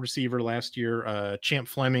leading receiver last year, Champ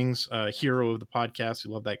Flemings, hero of the podcast,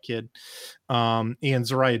 we love that kid, and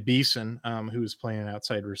Zariah Beeson, who was playing an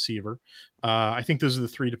outside receiver. I think those are the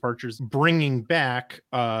three departures. Bringing back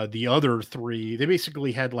the other three, they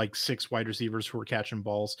basically had like six wide receivers who were catching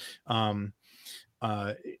balls.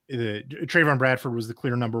 Trayvon Bradford was the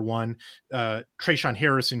clear number one. Trayshawn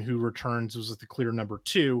Harrison, who returns, was the clear number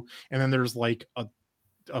two. And then there's like a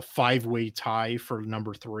five-way tie for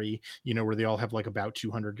number three, where they all have like about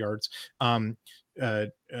 200 yards.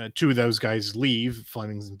 Two of those guys leave,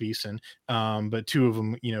 Flemings and Beeson, but two of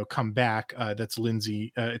them, come back. That's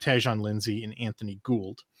Tajon Lindsey and Anthony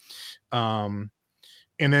Gould.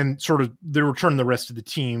 And then sort of they return the rest of the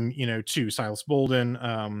team, to Silas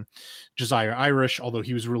Bolden, Josiah Irish, although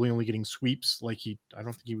he was really only getting sweeps. Like I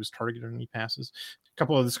don't think he was targeted on any passes. A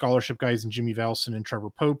couple of the scholarship guys and Jimmy Valson and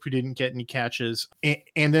Trevor Pope, who didn't get any catches.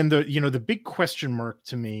 And then the big question mark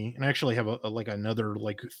to me, and I actually have another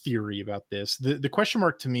theory about this. The question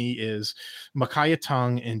mark to me is Micaiah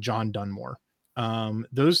Tongue and John Dunmore.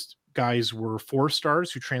 Those guys were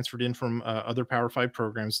 4-stars who transferred in from other Power 5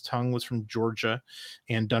 programs. Tongue was from Georgia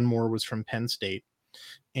and Dunmore was from Penn State.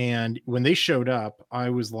 And when they showed up, I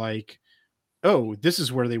was like, oh, this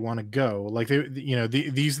is where they want to go. Like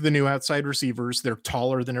these are the new outside receivers. They're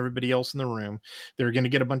taller than everybody else in the room. They're going to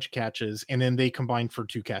get a bunch of catches. And then they combined for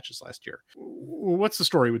 2 catches last year. What's the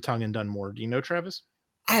story with Tongue and Dunmore? Do you know, Travis?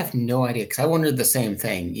 I have no idea, because I wondered the same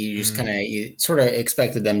thing. You just you sort of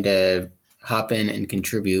expected them to hop in and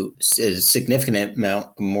contribute a significant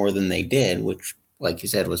amount more than they did, which, like you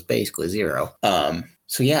said, was basically zero.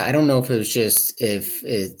 So yeah, I don't know if it's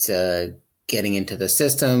getting into the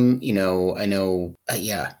system. I know.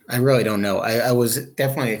 I really don't know. I was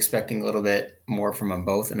definitely expecting a little bit more from them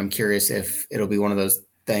both, and I'm curious if it'll be one of those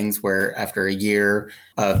things where after a year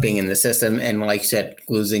of being in the system and, like you said,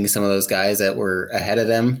 losing some of those guys that were ahead of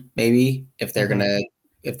them, maybe if they're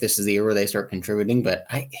if this is the year where they start contributing, but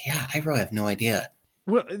I really have no idea.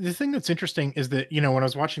 Well, the thing that's interesting is that, when I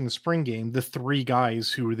was watching the spring game, the 3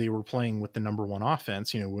 guys who they were playing with the number 1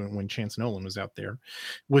 offense, when Chance Nolan was out there,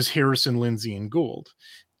 was Harrison, Lindsey, and Gould.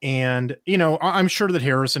 And, I'm sure that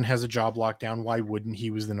Harrison has a job locked down. Why wouldn't he?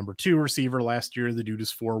 Was the number 2 receiver last year. The dude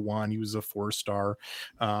is 4-1. He was a 4-star.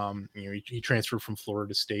 He transferred from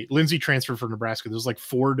Florida State. Lindsey transferred from Nebraska. There's like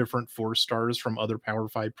 4 different 4-stars from other Power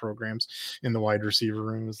 5 programs in the wide receiver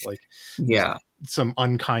room. It's like, yeah, some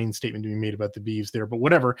unkind statement to be made about the Beavs there, but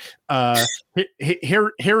whatever.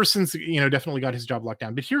 Harrison's, definitely got his job locked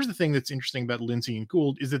down. But here's the thing that's interesting about Lindsey and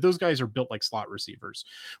Gould is that those guys are built like slot receivers,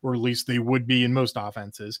 or at least they would be in most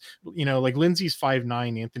offenses. Like Lindsey's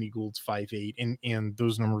 5'9", Anthony Gould's 5'8", and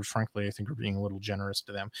those numbers, frankly, I think are being a little generous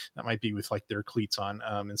to them. That might be with like their cleats on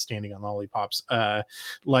and standing on lollipops.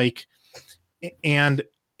 And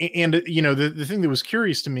the thing that was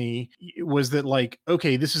curious to me was that, like,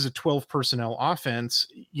 okay, this is a 12 personnel offense,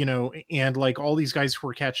 and like all these guys who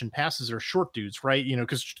are catching passes are short dudes, right?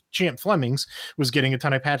 Because Champ Flemings was getting a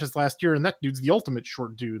ton of patches last year, and that dude's the ultimate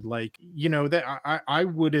short dude. Like, that I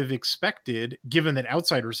would have expected, given that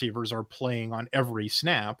outside receivers are playing on every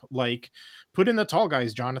snap, like put in the tall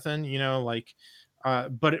guys, Jonathan,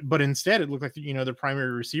 but instead it looked like the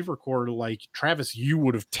primary receiver core, like Travis, you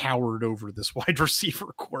would have towered over this wide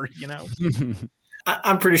receiver core.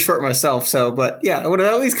 I'm pretty short myself, but yeah, I would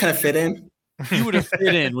have at least kind of fit in. You would have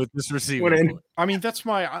fit in with this receiver. I mean, that's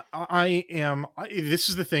my. This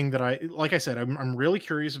is the thing that like I said, I'm really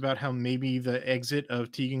curious about how maybe the exit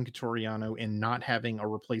of Tegan Cotoriano and not having a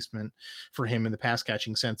replacement for him in the pass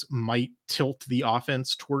catching sense might tilt the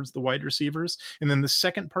offense towards the wide receivers. And then the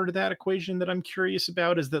second part of that equation that I'm curious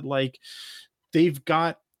about is that like they've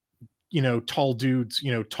got, tall dudes,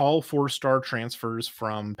 tall 4-star transfers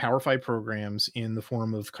from Power 5 programs in the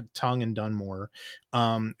form of Tongue and Dunmore,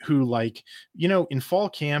 who like, in fall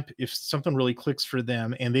camp, if something really clicks for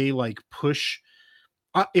them and they like push,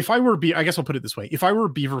 I guess I'll put it this way. If I were a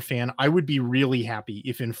Beaver fan, I would be really happy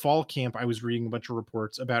if in fall camp I was reading a bunch of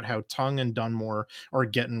reports about how Tongue and Dunmore are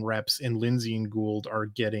getting reps and Lindsey and Gould are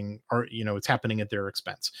it's happening at their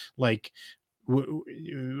expense. Like,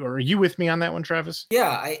 are you with me on that one, Travis? Yeah,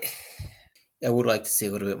 I would like to see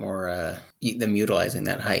a little bit more them utilizing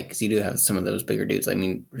that height, because you do have some of those bigger dudes. I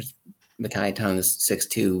mean, Mekhi Tongue is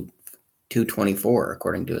 6'2", 224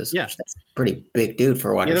 according to his. Yeah, that's a pretty big dude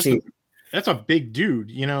for a wide receiver. That's a big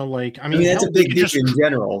dude, like, I mean that's a big dude in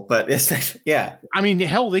general, but it's yeah. I mean,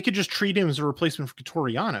 hell, they could just treat him as a replacement for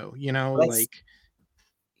Cotoriano,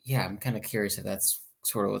 Yeah, I'm kind of curious if that's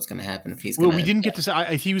sort of what's going to happen if he's. Well, we didn't get to see.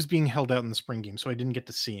 He was being held out in the spring game, so I didn't get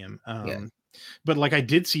to see him. But like I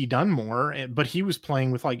did see Dunmore, but he was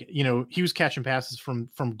playing with like, he was catching passes from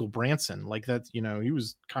Gulbranson, like that. He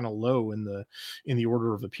was kind of low in the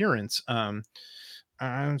order of appearance.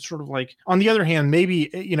 I'm sort of like, on the other hand, maybe,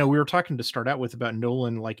 we were talking to start out with about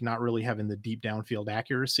Nolan, like not really having the deep downfield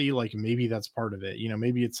accuracy. Like maybe that's part of it.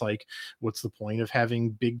 Maybe it's like, what's the point of having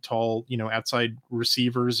big, tall, outside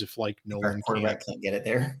receivers if like Nolan can't get it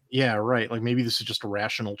there? Yeah, right. Like maybe this is just a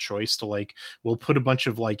rational choice to like, we'll put a bunch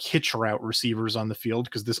of like hitch route receivers on the field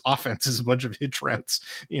because this offense is a bunch of hitch routes.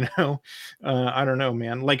 I don't know,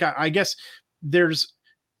 man. Like I guess there's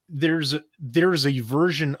a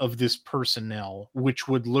version of this personnel which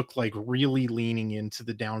would look like really leaning into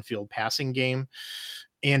the downfield passing game.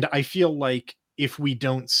 And I feel like if we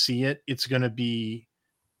don't see it, it's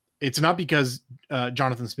not because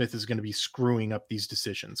Jonathan Smith is going to be screwing up these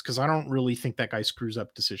decisions, because I don't really think that guy screws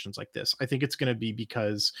up decisions like this. I think it's going to be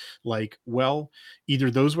because like, well,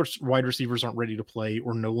 either those wide receivers aren't ready to play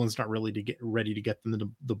or Nolan's not really ready to get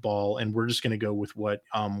them the ball. And we're just going to go with what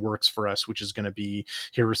works for us, which is going to be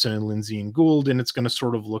Harrison and Lindsey and Gould. And it's going to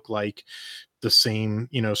sort of look like the same,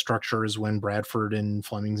 structure as when Bradford and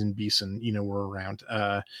Flemings and Beeson, were around.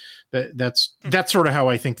 That's sort of how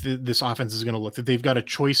I think this offense is going to look, that they've got a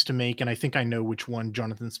choice to make. And I think I know which one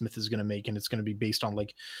Jonathan Smith is going to make. And it's going to be based on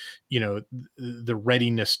like, the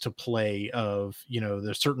readiness to play of,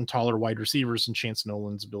 there's certain taller wide receivers and Chance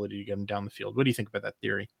Nolan's ability to get them down the field. What do you think about that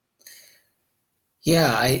theory?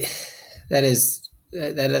 Yeah, that is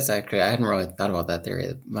actually, I hadn't really thought about that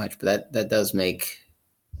theory much, but that does make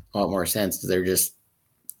a lot more sense, because they're just,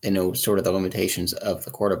 sort of the limitations of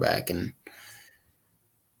the quarterback and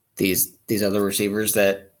these other receivers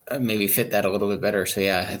that maybe fit that a little bit better. So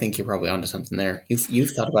yeah, I think you're probably onto something there.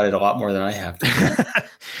 You've thought about it a lot more than I have.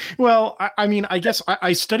 Well, I mean, I guess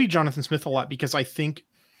I study Jonathan Smith a lot because I think,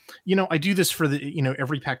 I do this for the,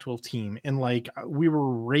 every Pac-12 team. And like, we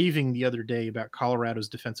were raving the other day about Colorado's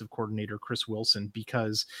defensive coordinator, Chris Wilson,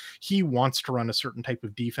 because he wants to run a certain type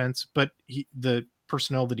of defense, but the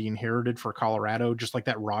personnel that he inherited for Colorado, just like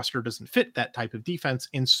that roster doesn't fit that type of defense.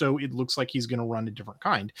 And so it looks like he's going to run a different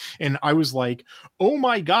kind. And I was like, oh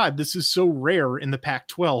my God, this is so rare in the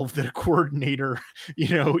Pac-12 that a coordinator,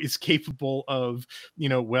 is capable of,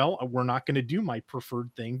 well, we're not going to do my preferred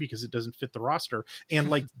thing because it doesn't fit the roster. And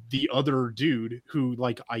like the other dude who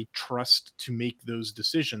like, I trust to make those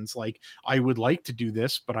decisions, like I would like to do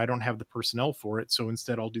this, but I don't have the personnel for it. So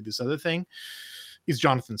instead I'll do this other thing, is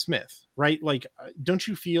Jonathan Smith, right? Like, don't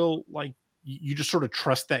you feel like you just sort of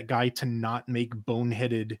trust that guy to not make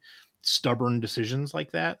boneheaded, stubborn decisions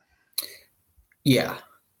like that? Yeah,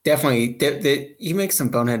 definitely. He makes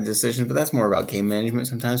some boneheaded decisions, but that's more about game management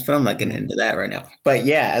sometimes, but I'm not getting into that right now. But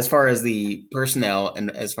yeah, as far as the personnel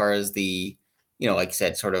and as far as the, like you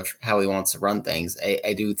said, sort of how he wants to run things,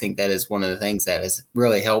 I do think that is one of the things that has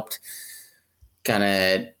really helped kind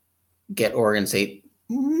of get Oregon State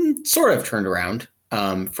sort of turned around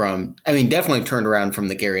definitely turned around from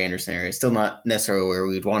the Gary Anderson area. Still not necessarily where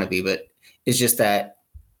we'd want to be, but it's just that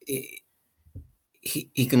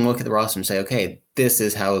he can look at the roster and say, okay, this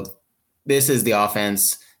is the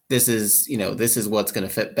offense. This is what's going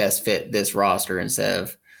to best fit this roster, instead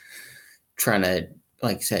of trying to,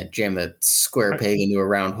 like you said, jam a square peg into a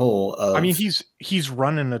round hole. He's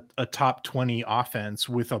running a top 20 offense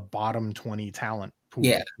with a bottom 20 talent pool.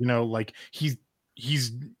 Yeah. Like he's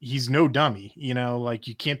no dummy, like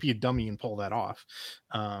you can't be a dummy and pull that off.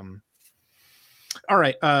 All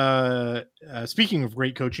right. Speaking of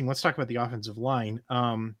great coaching, let's talk about the offensive line.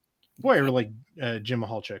 Boy, I really like Jim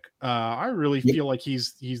Michalczyk. I really feel like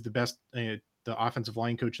he's the best, the offensive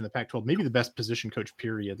line coach in the Pac-12, maybe the best position coach,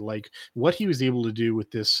 period. Like what he was able to do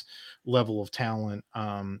with this level of talent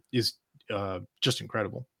is just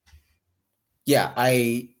incredible. Yeah,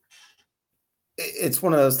 it's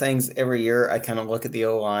one of those things every year I kind of look at the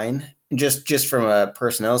O-line just from a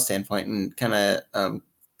personnel standpoint and kind of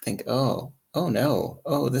think, oh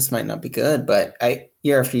no, this might not be good. But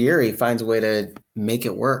year after year, he finds a way to make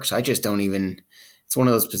it work. So I just don't even, it's one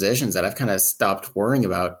of those positions that I've kind of stopped worrying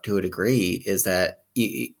about to a degree, is that,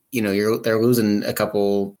 they're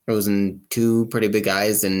losing two pretty big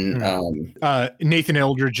guys, and Nathan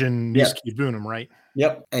Eldridge and Newski Boonham, right?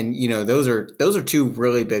 Yep. And those are two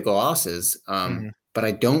really big losses. But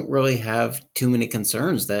I don't really have too many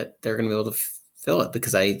concerns that they're going to be able to fill it,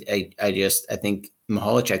 because I think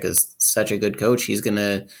Michalczyk is such a good coach. He's going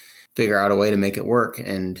to figure out a way to make it work.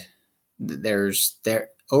 And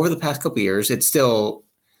over the past couple of years, it's still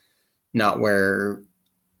not where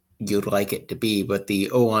you'd like it to be, but the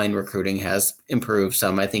O-line recruiting has improved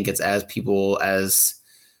some. I think it's as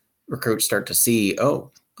recruits start to see,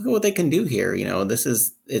 oh, look at what they can do here.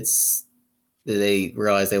 They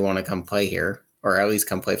realize they want to come play here, or at least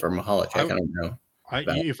come play for Michalczyk. I don't know.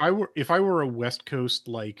 If I were a West Coast,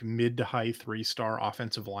 like mid to high 3-star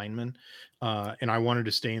offensive lineman, and I wanted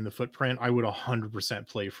to stay in the footprint, I would 100%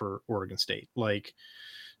 play for Oregon State. Like,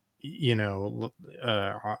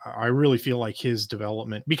 I really feel like his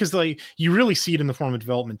development, because you really see it in the form of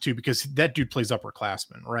development too, because that dude plays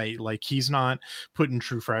upperclassmen, right? Like he's not putting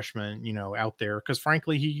true freshmen, out there, because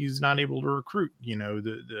frankly, he's not able to recruit,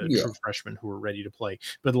 the true freshmen who are ready to play.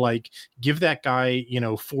 But like, give that guy,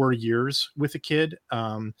 4 years with a kid,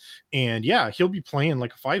 and yeah, he'll be playing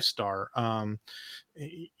like a 5-star.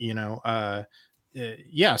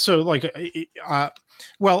 So like,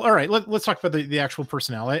 well, all right, let's talk about the actual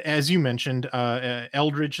personnel. As you mentioned,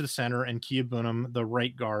 Eldridge, the center, and Kia Boonham, the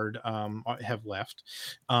right guard, have left.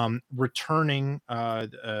 Returning,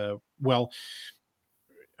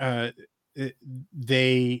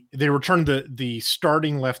 they returned the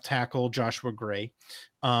starting left tackle, Joshua Gray.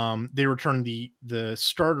 They returned the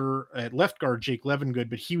starter at left guard, Jake Levengood,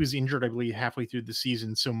 but he was injured, I believe, halfway through the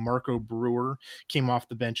season. So Marco Brewer came off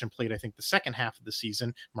the bench and played, I think, the second half of the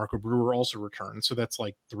season. Marco Brewer also returned. So that's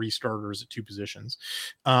like 3 starters at 2 positions.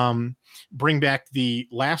 Bring back the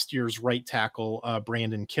last year's right tackle,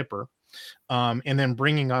 Brandon Kipper. And then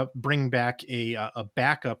bring back a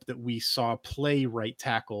backup that we saw play right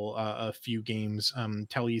tackle a few games,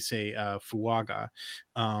 Talise Fuaga.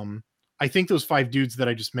 I think those 5 dudes that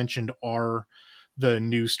I just mentioned are the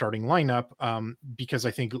new starting lineup, because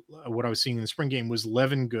I think what I was seeing in the spring game was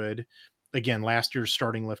Levengood, again, last year's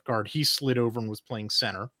starting left guard. He slid over and was playing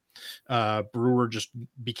center. Brewer just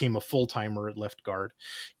became a full-timer at left guard.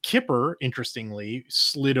 Kipper, interestingly,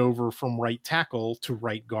 slid over from right tackle to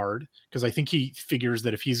right guard, because I think he figures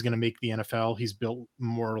that if he's going to make the NFL, he's built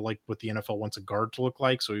more like what the NFL wants a guard to look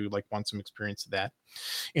like, so he would wants some experience of that.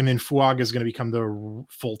 And then Fuaga is going to become the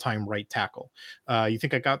full-time right tackle. You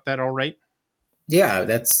think I got that all right? Yeah,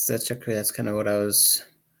 that's kind of what I was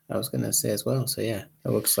going to say as well. So yeah, it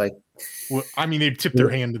looks like. Well, I mean, they tipped their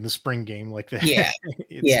hand in the spring game like that. Yeah,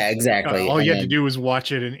 yeah, exactly. All you had to do was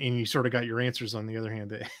watch it, and you sort of got your answers. On the other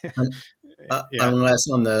hand, unless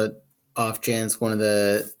on the off chance one of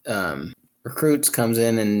the recruits comes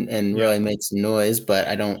in and really makes some noise, but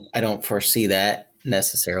I don't foresee that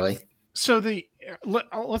necessarily. So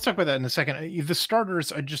let's talk about that in a second. The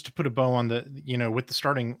starters, just to put a bow on what the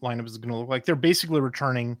starting lineup is going to look like. They're basically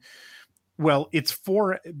returning. Well, it's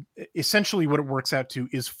 4. Essentially, what it works out to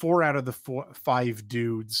is 4 out of the 5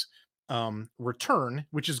 dudes return,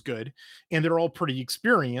 which is good, and they're all pretty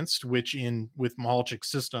experienced. Which with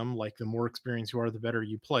Michalczyk's system, like the more experienced you are, the better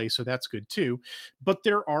you play. So that's good too. But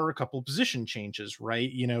there are a couple position changes,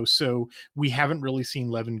 right? So we haven't really seen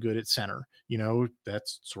Levengood at center.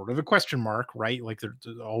 That's sort of a question mark, right? Like there's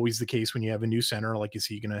always the case when you have a new center. Like, is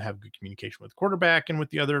he going to have good communication with the quarterback and with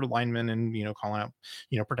the other linemen, and calling out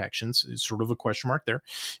protections? It's sort of a question mark there.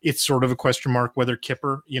 It's sort of a question mark whether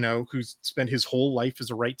Kipper, who's spent his whole life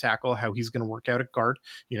as a right tackle, how he's going to work out at guard.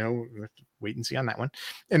 Wait and see on that one.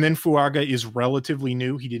 And then Fuaga is relatively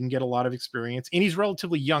new. He didn't get a lot of experience, and he's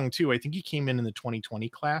relatively young too. I think he came in the 2020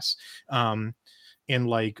 class. And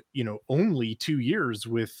only 2 years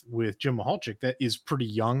with Jim Michalczyk. That is pretty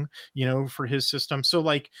young, for his system. So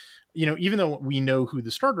even though we know who the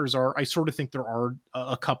starters are, I sort of think there are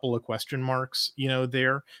a couple of question marks,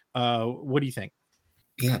 there. What do you think?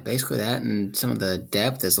 Yeah, basically that, and some of the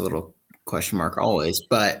depth is a little question mark always,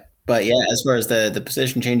 but But yeah, as far as the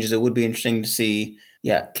position changes, it would be interesting to see.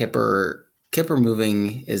 Yeah, Kipper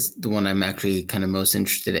moving is the one I'm actually kind of most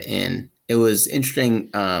interested in. It was interesting.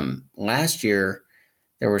 Last year,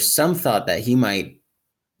 there was some thought that he might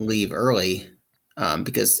leave early,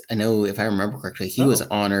 because I know, if I remember correctly, he was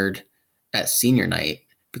honored at senior night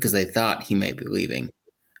because they thought he might be leaving.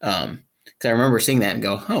 Because I remember seeing that and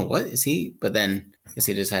go, "Oh, what is he?" But then I guess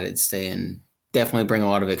he decided to stay and definitely bring a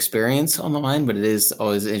lot of experience on the line. But it is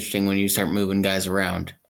always interesting when you start moving guys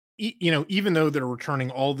around. Even though they're returning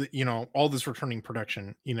all this returning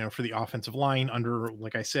production, for the offensive line under,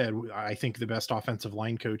 like I said, I think the best offensive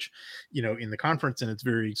line coach, in the conference, and it's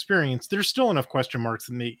very experienced. There's still enough question marks,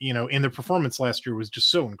 and and the performance last year was just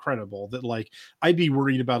so incredible that, like, I'd be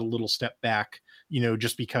worried about a little step back,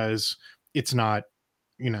 just because it's not,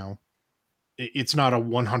 it's not a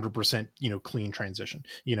 100% clean transition.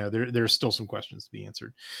 There's still some questions to be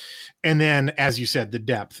answered. And then, as you said, the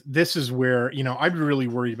depth. This is where I'd be really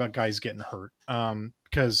worried about guys getting hurt,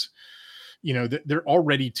 because they're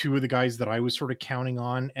already two of the guys that I was sort of counting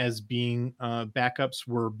on as being backups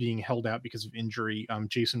were being held out because of injury.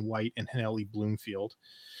 Jason White and Haneli Bloomfield.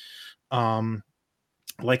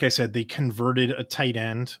 Like I said, they converted a tight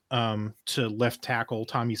end to left tackle,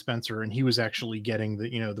 Tommy Spencer, and he was actually getting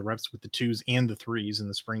the reps with the 2s and the 3s in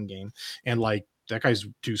the spring game. And like, that guy's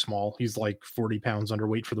too small. He's like 40 pounds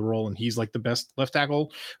underweight for the role, and he's like the best left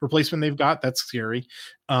tackle replacement they've got. That's scary.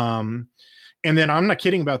 And then, I'm not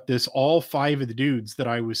kidding about this, all 5 of the dudes that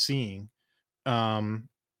I was seeing,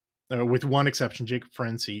 with one exception, Jacob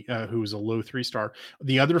Frenzy, who was a low 3-star.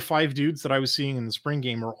 The other 5 dudes that I was seeing in the spring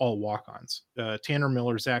game are all walk-ons. Tanner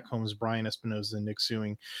Miller, Zach Holmes, Brian Espinoza, Nick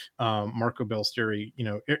Sewing, Marco Belsteri.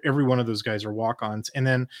 Every one of those guys are walk-ons. And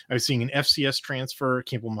then I was seeing an FCS transfer,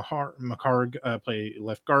 Campbell McHarg, play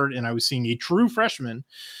left guard, and I was seeing a true freshman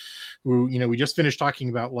who, we just finished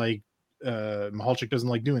talking about, like, Michalczyk doesn't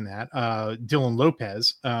like doing that. Dylan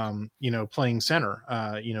Lopez, playing center,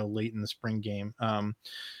 late in the spring game.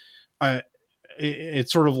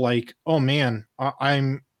 It's sort of like, oh man,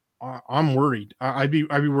 I'm worried. I'd be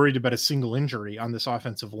worried about a single injury on this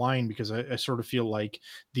offensive line, because I sort of feel like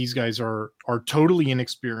these guys are totally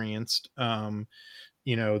inexperienced. The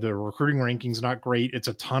recruiting ranking's not great. It's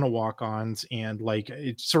a ton of walk-ons, and like,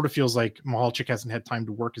 it sort of feels like Michalczyk hasn't had time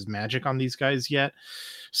to work his magic on these guys yet.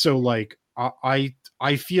 So like,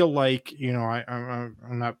 I feel like, I'm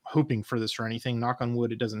not hoping for this or anything, knock on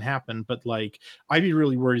wood, it doesn't happen, but like, I'd be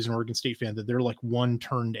really worried as an Oregon State fan that they're like one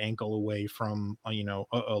turned ankle away from a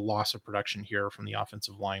loss of production here from the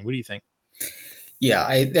offensive line. What do you think?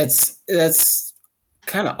 Yeah, that's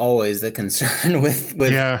kind of always the concern with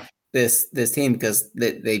this team, because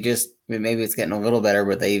they just, maybe it's getting a little better,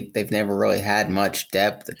 but they've never really had much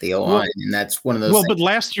depth at the O-line, and that's one of those. Well, but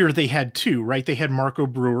last year they had 2, right? They had Marco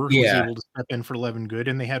Brewer, who was able to step in for Levin Good,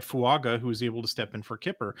 and they had Fuaga, who was able to step in for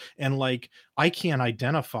Kipper. And like, I can't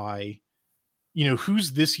identify,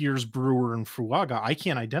 who's this year's Brewer and Fuaga. I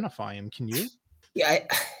can't identify him. Can you? Yeah,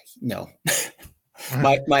 no.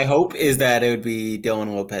 my hope is that it would be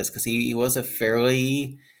Dylan Lopez, because he was a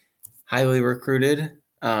fairly highly recruited.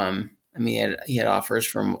 He had offers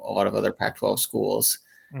from a lot of other Pac-12 schools.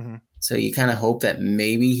 Mm-hmm. So you kind of hope that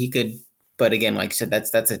maybe he could, but again, like you said,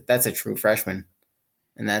 that's a true freshman,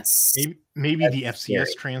 and that's maybe the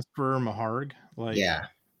FCS transfer Maharg, like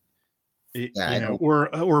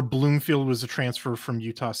or Bloomfield was a transfer from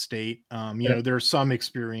Utah State. There's some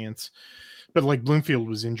experience, but like, Bloomfield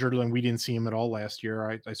was injured and we didn't see him at all last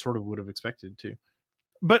year. I sort of would have expected to.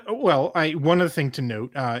 But, well, one other thing to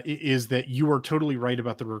note is that you are totally right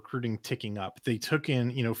about the recruiting ticking up. They took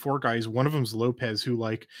in, 4 guys. One of them's Lopez, who,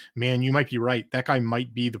 like, man, you might be right. That guy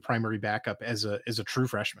might be the primary backup as a true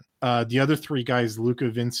freshman. The other 3 guys,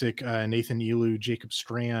 Luka Vincic, Nathan Elu, Jacob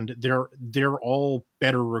Strand, they're all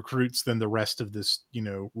better recruits than the rest of this,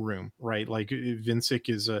 room, right? Like, Vincic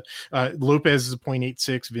is Lopez is a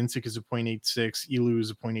 0.86, Vincic is a 0.86, Elu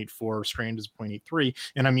is a 0.84, Strand is a 0.83.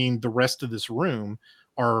 And I mean, the rest of this room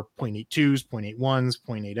are 0.82s, 0.81s,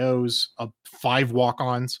 0.80s, 5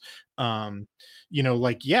 walk-ons.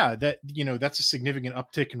 That's a significant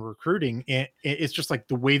uptick in recruiting. And it's just like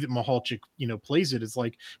the way that Michalczyk, plays it is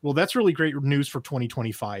like, well, that's really great news for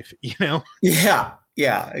 2025,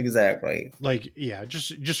 Yeah, exactly. Like, yeah,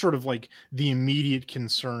 just sort of like the immediate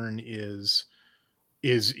concern is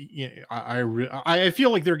I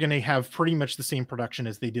feel like they're going to have pretty much the same production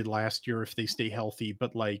as they did last year if they stay healthy,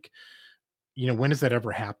 but like, when has that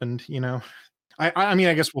ever happened? I mean,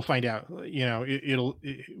 I guess we'll find out. We'll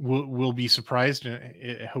be surprised.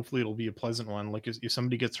 Hopefully, it'll be a pleasant one. Like, if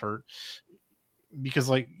somebody gets hurt, because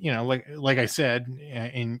like I said,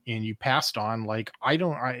 and you passed on, like I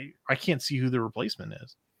can't see who the replacement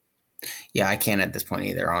is. Yeah, I can't at this point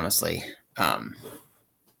either, honestly. Yeah,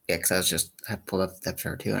 because I pulled up the depth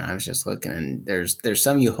chart too, and I was just looking, and there's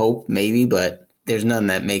some you hope maybe, but there's none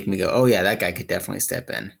that make me go, oh yeah, that guy could definitely step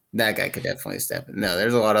in. That guy could definitely step in. No,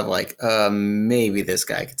 there's a lot of like, maybe this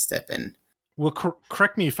guy could step in. Well,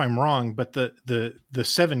 correct me if I'm wrong, but the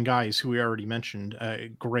 7 guys who we already mentioned,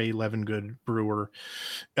 Gray, Levengood, Brewer,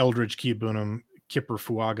 Eldridge, Kiabunam, Kipper,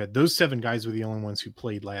 Fuaga, those 7 guys were the only ones who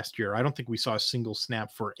played last year. I don't think we saw a single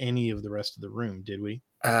snap for any of the rest of the room, did we?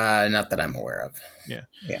 Not that I'm aware of. Yeah.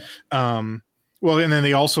 Yeah. Well, and then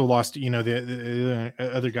they also lost, the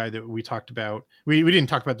other guy that we talked about. We didn't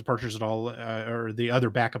talk about departures at all, or the other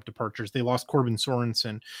backup departures. They lost Corbin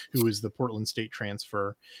Sorensen, who was the Portland State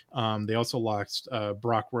transfer. They also lost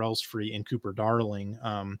Brock Relsfree and Cooper Darling,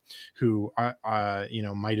 who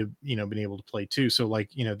might have been able to play too. So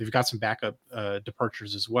they've got some backup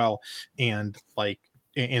departures as well, and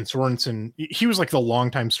Sorensen, he was like the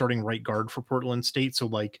longtime starting right guard for Portland State.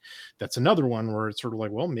 So that's another one where it's sort of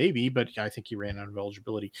like, well, maybe, but I think he ran out of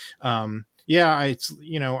eligibility. I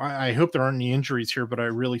hope there aren't any injuries here, but I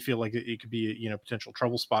really feel like it could be a potential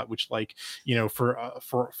trouble spot, which for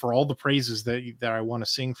all the praises that I want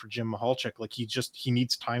to sing for Jim Michalczyk, he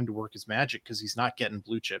needs time to work his magic because he's not getting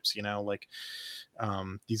blue chips,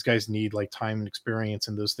 these guys need time and experience,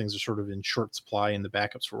 and those things are sort of in short supply in the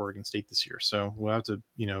backups for Oregon State this year. So we'll have to,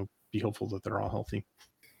 be hopeful that they're all healthy.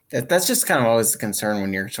 That's just kind of always the concern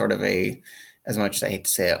when you're sort of as much as I hate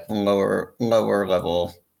to say it, lower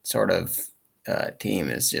level sort of team,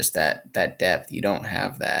 is just that depth. You don't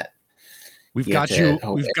have that. We've got you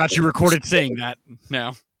recorded saying that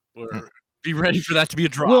now. Be ready for that to be a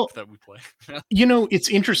drop that we play. It's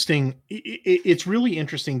interesting. It's really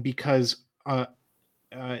interesting because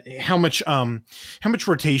how much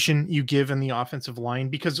rotation you give in the offensive line,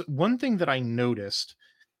 because one thing that I noticed,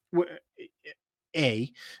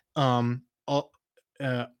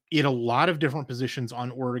 in a lot of different positions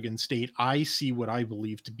on Oregon State, I see what I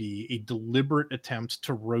believe to be a deliberate attempt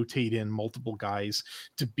to rotate in multiple guys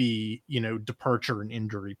to be, departure and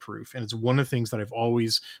injury proof. And it's one of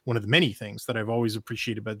the many things that I've always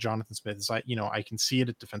appreciated about Jonathan Smith is I can see it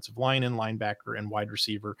at defensive line and linebacker and wide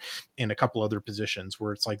receiver and a couple other positions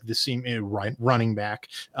where it's like this seem running back,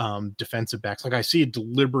 defensive backs. I see a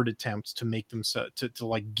deliberate attempt to make them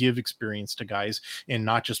to give experience to guys and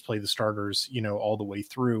not just play the starters, all the way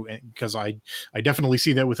through. Because I definitely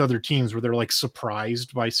see that with other teams where they're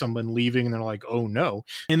surprised by someone leaving and they're like, oh no.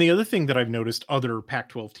 And the other thing that I've noticed other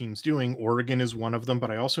Pac-12 teams doing, Oregon is one of them, but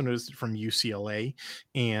I also noticed it from UCLA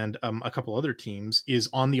and a couple other teams, is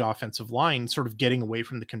on the offensive line sort of getting away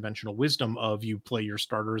from the conventional wisdom of you play your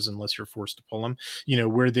starters unless you're forced to pull them,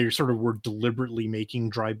 where they sort of were deliberately making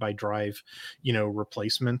drive by drive,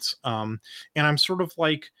 replacements. And I'm sort of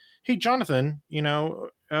like, hey, Jonathan,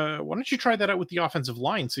 why don't you try that out with the offensive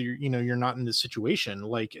line? So you're not in this situation.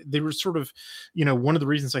 They were sort of, one of the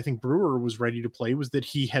reasons I think Brewer was ready to play was that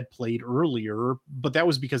he had played earlier, but that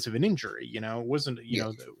was because of an injury. It wasn't,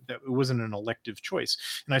 that it wasn't an elective choice.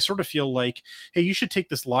 And I sort of feel like, hey, you should take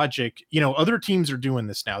this logic. Other teams are doing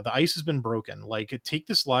this now. The ice has been broken. Take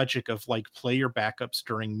this logic of play your backups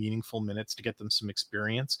during meaningful minutes to get them some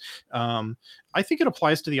experience. I think it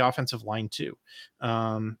applies to the offensive line too.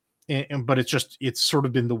 But it's sort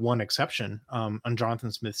of been the one exception on Jonathan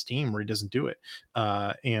Smith's team where he doesn't do it.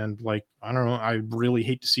 I don't know. I really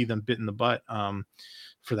hate to see them bit in the butt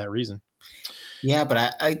for that reason. Yeah,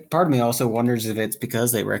 but I part of me also wonders if it's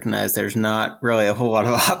because they recognize there's not really a whole lot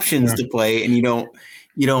of options to play, and you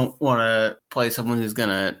don't want to play someone who's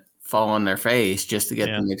gonna fall on their face just to get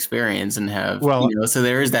them experience and have, so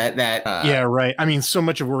there is that right. I mean, so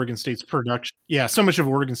much of Oregon State's production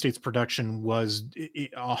was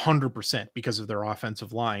 100% because of their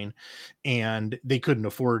offensive line, and they couldn't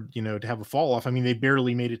afford, to have a fall off. I mean, they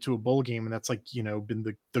barely made it to a bowl game, and that's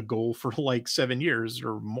been the goal for 7 years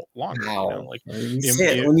or longer. Wow.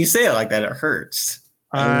 When you say it like that, it hurts.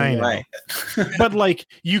 I know. Right. But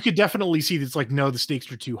you could definitely see that's no, the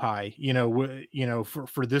stakes are too high,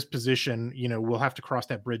 for this position, we'll have to cross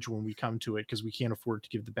that bridge when we come to it, because we can't afford to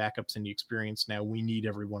give the backups any experience now. We need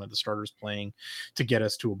every one of the starters playing to get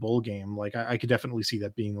us to a bowl game. I could definitely see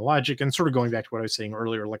that being the logic, and sort of going back to what I was saying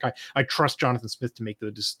earlier, I trust Jonathan Smith to make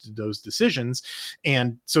those decisions.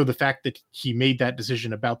 And so the fact that he made that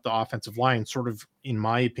decision about the offensive line sort of, in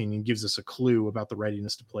my opinion, gives us a clue about the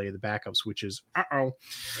readiness to play the backups, which is, all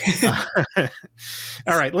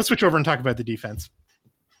right, let's switch over and talk about the defense.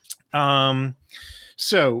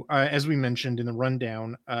 So as we mentioned in the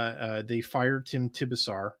rundown, they fired Tim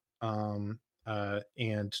Tibesar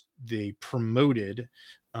they promoted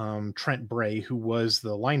Trent Bray, who was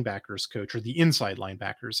the linebackers coach, or the inside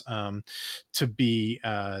linebackers, to be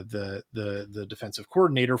the defensive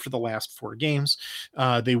coordinator for the last 4 games.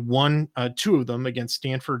 They won 2 of them against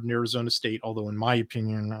Stanford and Arizona State, although in my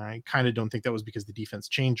opinion, I kind of don't think that was because the defense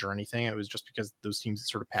changed or anything. It was just because those teams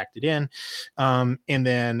sort of packed it in. And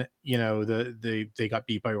then, they got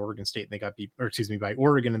beat by Oregon State, and they got beat, by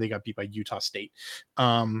Oregon, and they got beat by Utah State.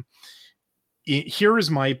 Here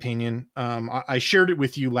is my opinion. I shared it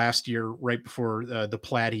with you last year, right before the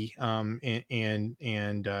Platy,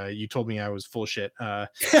 and you told me I was full of shit. And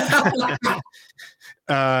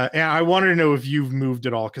I wanted to know if you've moved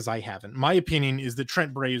at all, because I haven't. My opinion is that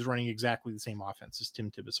Trent Bray is running exactly the same offense as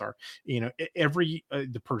Tim Tibesar.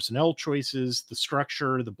 The personnel choices, the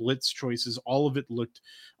structure, the blitz choices, all of it looked.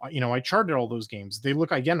 I charted all those games. They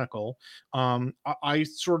look identical. I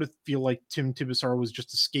sort of feel like Tim Tibesar was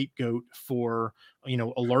just a scapegoat for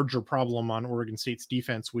a larger problem on Oregon State's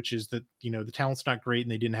defense, which is that the talent's not great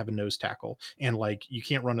and they didn't have a nose tackle, and you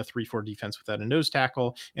can't run a 3-4 defense without a nose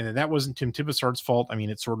tackle, and that wasn't Tim Tibesar's fault. I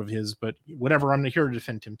mean, it's sort of his, but whatever. I'm here to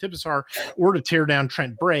defend Tim Tibesar or to tear down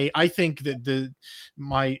Trent Bray. I think that the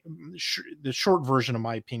short version of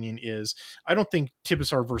my opinion is I don't think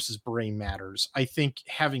Tibesar versus Bray matters. I think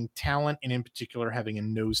having talent, and in particular having a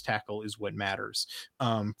nose tackle, is what matters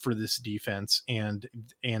for this defense, and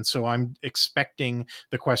so I'm expecting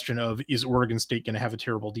the question of, is Oregon State going to have a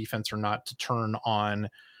terrible defense or not, to turn on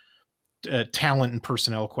talent and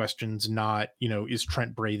personnel questions, not, is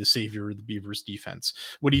Trent Bray the savior of the Beavers defense?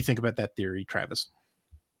 What do you think about that theory, Travis?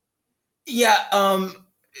 Yeah, I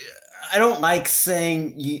don't like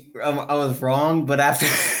saying I was wrong, but after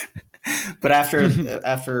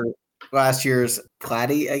after last year's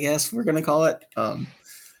Platy, I guess we're gonna call it.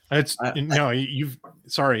 It's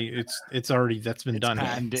already, that's been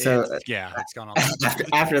done. So it's gone on.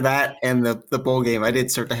 After that and the bowl game, I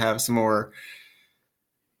did start to have some more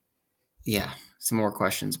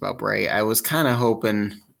questions about Bray. I was kind of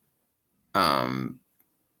hoping the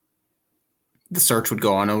search would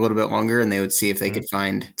go on a little bit longer and they would see if they could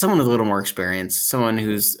find someone with a little more experience, someone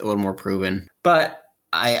who's a little more proven. But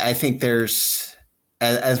I think there's,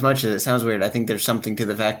 as much as it sounds weird, I think there's something to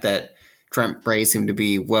the fact that Trent Bray seemed to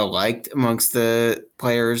be well-liked amongst the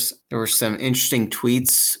players. There were some interesting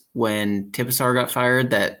tweets when Tibesar got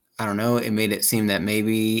fired that, I don't know, it made it seem that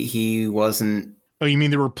maybe he wasn't. Oh, you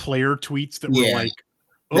mean there were player tweets that were like,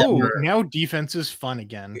 now defense is fun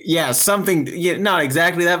again. Yeah, something, not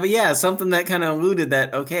exactly that, but something that kind of alluded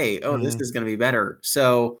that, this is going to be better.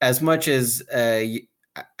 So as much as I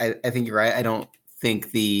think you're right, I don't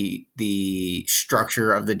think the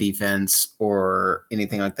structure of the defense or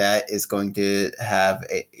anything like that is going to have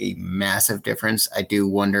a massive difference. I do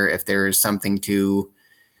wonder if there is something to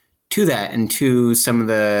that, and to some of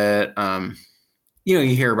the you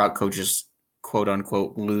hear about coaches quote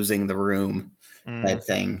unquote losing the room type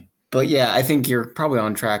thing. But I think you're probably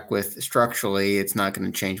on track with structurally it's not going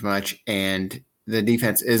to change much, and the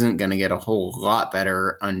defense isn't going to get a whole lot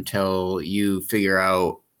better until you figure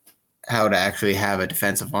out how to actually have a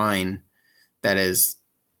defensive line that is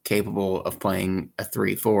capable of playing a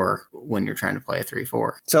 3-4 when you're trying to play a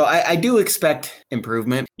 3-4. So I do expect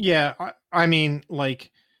improvement. Yeah. I mean,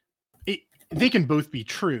 they can both be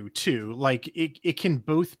true too. It can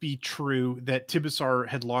both be true that Tibesar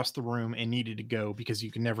had lost the room and needed to go because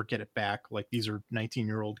you can never get it back. These are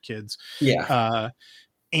 19-year-old kids. Yeah.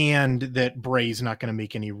 And that Bray's not going to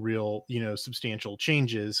make any real, substantial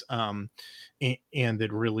changes. And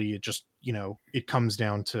that really it just, it comes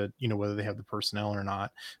down to, whether they have the personnel or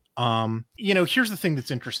not. Here's the thing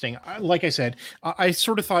that's interesting. Like I said, I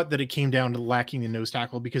sort of thought that it came down to lacking the nose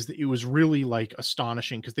tackle, because it was really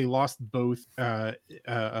astonishing, because they lost both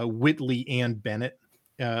Whitley and Bennett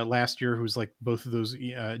last year, who's both of those,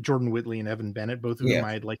 Jordan Whitley and Evan Bennett, both of whom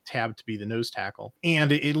I had tabbed to be the nose tackle.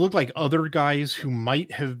 And it looked like other guys who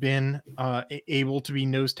might have been able to be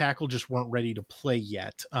nose tackle just weren't ready to play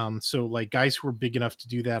yet. So guys who were big enough to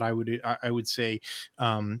do that, I would say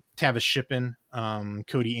Tavis Shippen,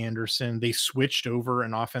 Cody Anderson. They switched over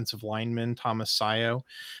an offensive lineman, Thomas Sayo.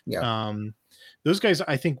 Those guys,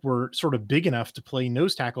 I think, were sort of big enough to play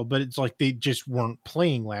nose tackle, but it's they just weren't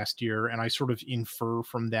playing last year. And I sort of infer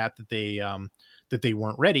from that they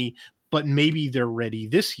weren't ready, but maybe they're ready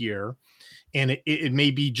this year. And it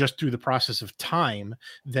may be just through the process of time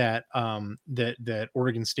that that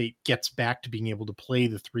Oregon State gets back to being able to play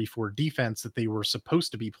the 3-4 defense that they were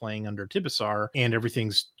supposed to be playing under Tibesar, and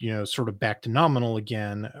everything's sort of back to nominal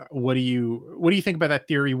again. What do you think about that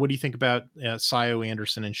theory? What do you think about Sayo,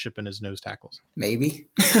 Anderson, and Shippen as nose tackles? Maybe.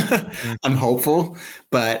 I'm hopeful,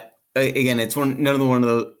 but again, it's another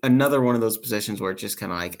one of those positions where it's just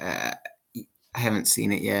kind of like I haven't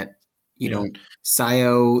seen it yet. You know,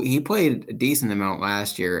 Sayo, he played a decent amount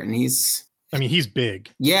last year, and he's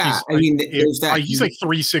big. Yeah, he's like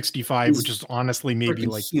 365, which is honestly maybe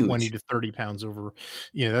like huge. 20 to 30 pounds over.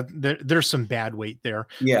 There's some bad weight there.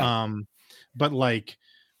 Yeah. But like,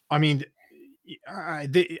 it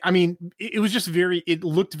was just it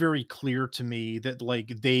looked very clear to me that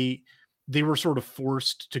like they were sort of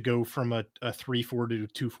forced to go from a 3-4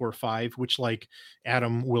 to 2-4-5, which, like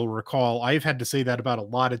Adam will recall, I've had to say that about a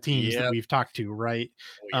lot of teams that we've talked to, right?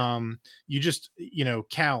 You just,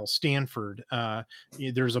 Cal, Stanford,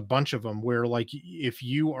 there's a bunch of them where, like, if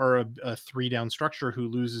you are a 3-down structure who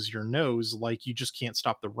loses your nose, like, you just can't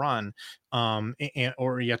stop the run,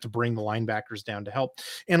 or you have to bring the linebackers down to help.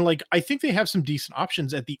 And like, I think they have some decent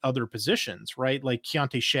options at the other positions, right? Like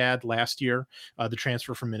Keontae Shad last year, the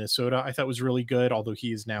transfer from Minnesota, I thought was really good, although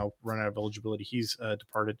he is now run out of eligibility. He's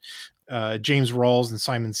departed. James Rawls and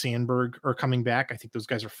Simon Sandberg are coming back. I think those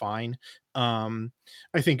guys are fine. I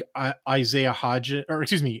think Isaiah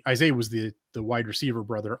was the wide receiver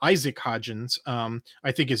brother. Isaac Hodgins,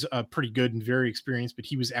 I think is pretty good and very experienced, but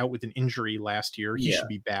he was out with an injury last year. He should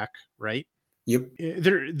be back, right? Yep.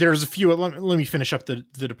 There's a few. Let me finish up the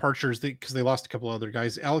departures because they lost a couple other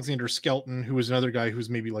guys. Alexander Skelton, who was another guy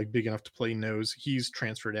who's maybe like big enough to play nose, he's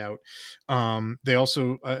transferred out. They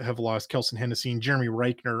also have lost Kelson Hennessy and Jeremy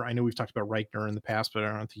Reichner. I know we've talked about Reichner in the past, but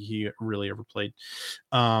I don't think he really ever played.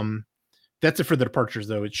 That's it for the departures,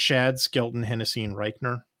 though. It's Shad, Skelton, Hennessy, and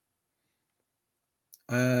Reichner.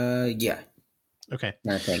 Yeah. Okay.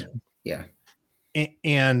 I think, yeah.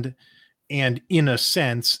 And in a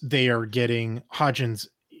sense, they are getting Hodgins.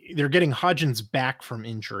 They're getting Hodgins back from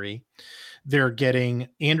injury. They're getting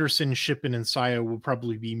Anderson, Shippen, and Sayo will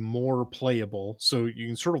probably be more playable. So you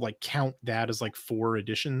can sort of like count that as like 4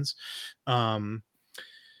 additions.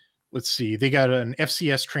 Let's see. They got an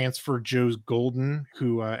FCS transfer, Joe Golden,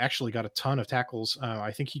 who actually got a ton of tackles.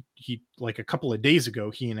 I think he like a couple of days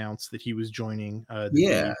ago, he announced that he was joining.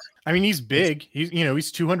 Team. I mean, he's big.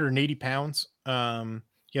 He's 280 pounds.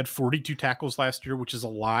 He had 42 tackles last year, which is a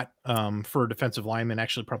lot for a defensive lineman.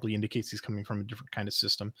 Actually, probably indicates he's coming from a different kind of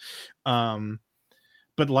system.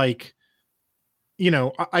 But like,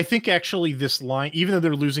 I think actually this line, even though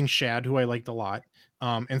they're losing Shad, who I liked a lot,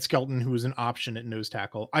 and Skelton, who was an option at nose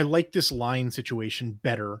tackle, I like this line situation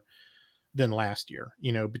better than last year.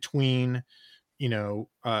 Between, getting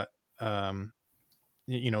Hodgins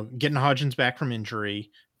back from injury,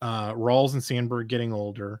 Rawls and Sandberg getting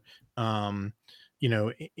older, Anderson,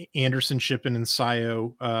 Shippen, and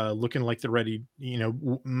Sayo looking like they're ready,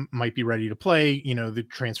 might be ready to play, the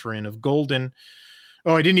transfer in of Golden.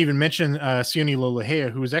 Oh, I didn't even mention Sione Lolahea,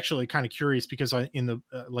 who was actually kind of curious because in the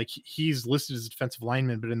he's listed as a defensive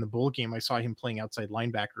lineman, but in the bowl game I saw him playing outside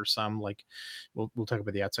linebacker some. Like we'll talk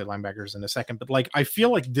about the outside linebackers in a second, but like I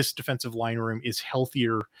feel like this defensive line room is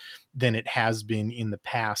healthier than it has been in the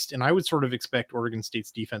past, and I would sort of expect Oregon State's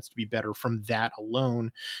defense to be better from that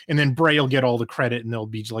alone. And then Bray will get all the credit, and they'll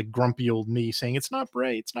be like grumpy old me saying it's not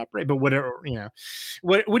Bray, but whatever.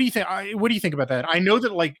 What do you think? What do you think about that? I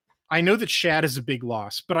know that Shad is a big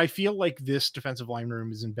loss, but I feel like this defensive line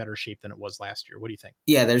room is in better shape than it was last year. What do you think?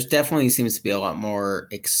 Yeah, there's definitely seems to be a lot more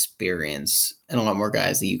experience and a lot more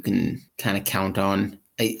guys that you can kind of count on.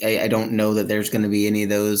 I don't know that there's going to be any of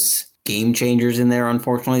those game changers in there,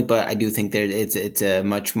 unfortunately, but I do think that it's a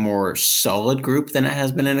much more solid group than it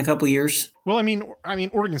has been in a couple of years. Well, I mean,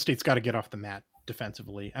 Oregon State's got to get off the mat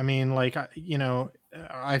defensively. I mean, like,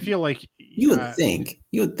 I feel like you would think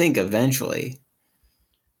eventually.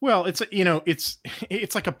 Well, it's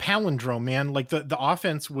like a palindrome, man. Like the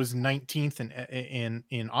offense was 19th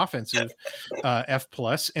in offensive F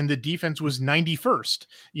plus, and the defense was 91st.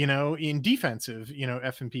 In defensive,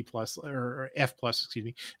 F&P plus or F plus, excuse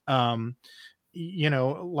me.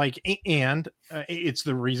 It's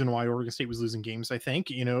the reason why Oregon State was losing games. I think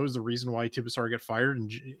it was the reason why Tibesar got fired,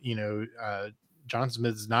 and Jonathan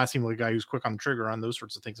Smith does not seem like a guy who's quick on the trigger on those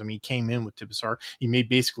sorts of things. I mean, he came in with Tibesar. He made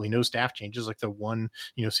basically no staff changes, like the one,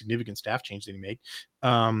 significant staff change that he made.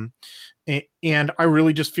 And I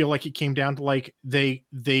really just feel like it came down to like they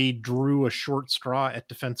drew a short straw at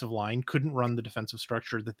defensive line, couldn't run the defensive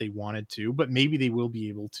structure that they wanted to, but maybe they will be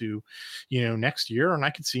able to, next year. And I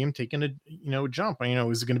could see him taking a jump.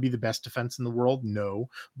 Is it going to be the best defense in the world? No,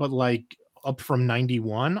 but like up from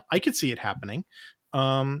 91, I could see it happening.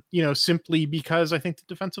 Simply because I think the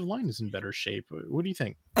defensive line is in better shape. What do you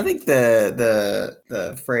think? I think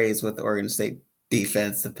the phrase with the Oregon State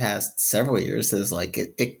defense the past several years is like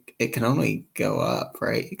it it can only go up,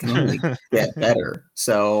 right? It can only get better.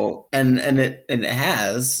 So, and it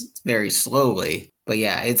has very slowly, but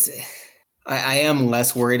yeah, I am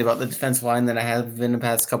less worried about the defensive line than I have been the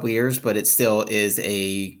past couple of years, but it still is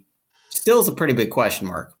a pretty big question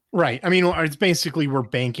mark. Right. I mean, it's basically we're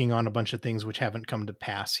banking on a bunch of things which haven't come to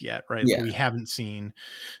pass yet, right? Yeah. We haven't seen,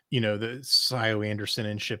 the Sio Anderson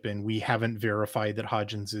and Shippen. We haven't verified that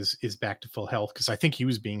Hodgins is back to full health because I think he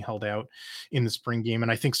was being held out in the spring game,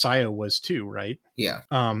 and I think Sio was too, right? Yeah.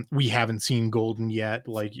 We haven't seen Golden yet,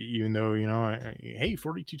 like, even though, hey,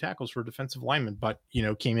 42 tackles for a defensive lineman, but,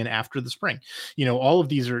 came in after the spring. All of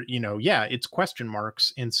these are, it's question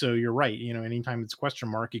marks. And so you're right. Anytime it's a question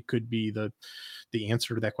mark, it could be the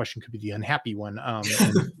answer to that question could be the unhappy one.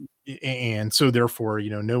 And so therefore,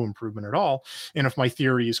 no improvement at all. And if my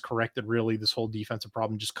theory is correct that really this whole defensive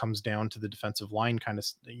problem just comes down to the defensive line kind of,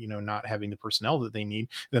 not having the personnel that they need,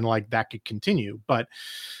 then like that could continue. But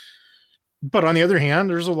on the other hand,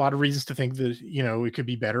 there's a lot of reasons to think that, it could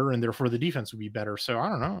be better and therefore the defense would be better. So I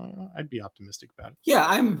don't know. I'd be optimistic about it. Yeah,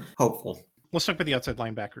 I'm hopeful. Let's talk about the outside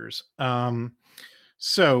linebackers.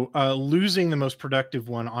 So losing the most productive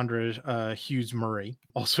one, Andre Hughes Murray,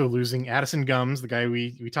 also losing Addison Gums, the guy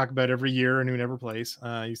we talk about every year and who never plays.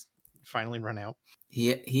 He's finally run out.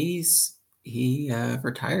 He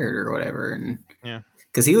retired or whatever, and yeah,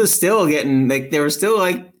 because he was still getting they were still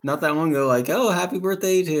like not that long ago, like, oh, happy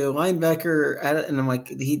birthday to linebacker, and I'm like,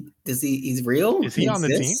 he's real? Is he on the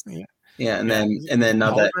team? Yeah, and then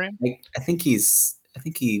now that I think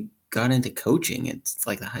he got into coaching. It's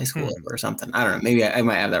like the high school or something. I don't know. Maybe I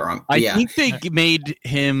might have that wrong. I think they made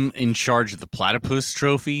him in charge of the platypus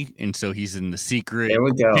trophy, and so he's in the secret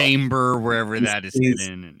chamber wherever that is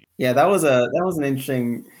hidden. Yeah, that was an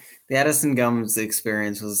interesting. The Addison Gums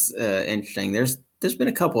experience was interesting. There's been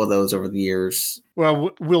a couple of those over the years.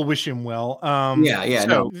 Well, we'll wish him well.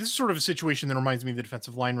 This is sort of a situation that reminds me of the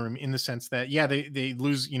defensive line room in the sense that, they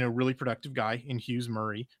lose, really productive guy in Hughes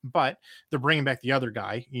Murray, but they're bringing back the other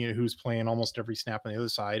guy, who's playing almost every snap on the other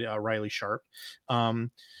side, Riley Sharp.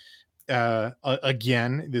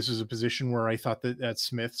 Again, this is a position where I thought that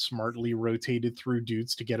Smith smartly rotated through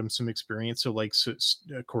dudes to get him some experience. So like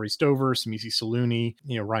Corey Stover, Samisi Saluni,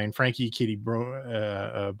 Ryan Frankie, Katie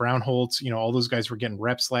Brownholtz, all those guys were getting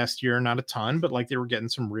reps last year. Not a ton, but like they were getting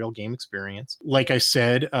some real game experience. Like I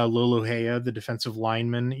said, Lolo Hea, the defensive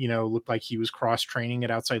lineman, looked like he was cross training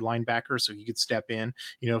at outside linebacker, so he could step in,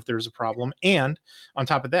 if there's a problem. And on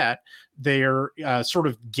top of that, they're sort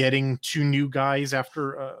of getting two new guys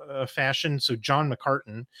after a fashion. So John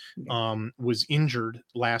McCartan was injured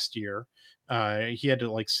last year. He had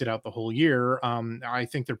to sit out the whole year. I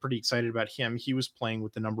think they're pretty excited about him. He was playing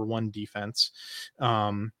with the number one defense.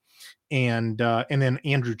 And then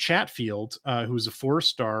Andrew Chatfield, who's a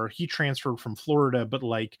 4-star, he transferred from Florida, but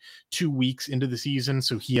 2 weeks into the season,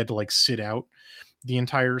 so he had to sit out the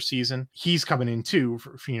entire season. He's coming in too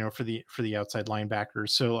for the outside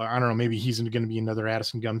linebackers. So I don't know, maybe he's going to be another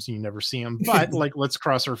Addison Gums and you never see him, but let's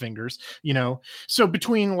cross our fingers, So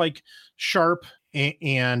between Sharp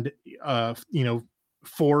and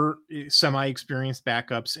 4 semi-experienced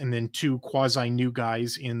backups and then 2 quasi-new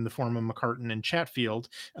guys in the form of McCartan and Chatfield,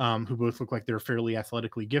 who both look like they're fairly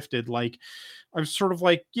athletically gifted. I'm sort of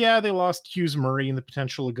they lost Hughes Murray and the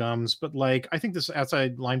potential of Gums, but I think this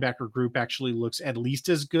outside linebacker group actually looks at least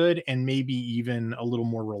as good and maybe even a little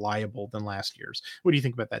more reliable than last year's. What do you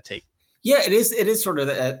think about that take? Yeah, it is. It is sort of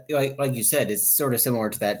like you said. It's sort of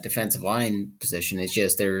similar to that defensive line position. It's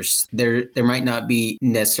just there might not be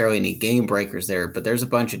necessarily any game breakers there, but there's a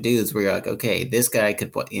bunch of dudes where you're like, okay, this guy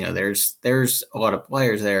could play. There's a lot of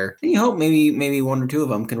players there, and you hope maybe 1 or 2 of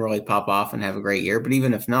them can really pop off and have a great year. But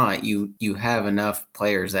even if not, you have enough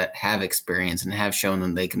players that have experience and have shown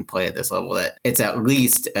them they can play at this level that it's at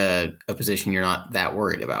least a position you're not that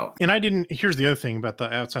worried about. And here's the other thing about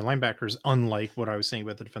the outside linebackers, unlike what I was saying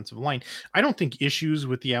about the defensive line. I don't think issues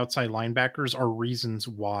with the outside linebackers are reasons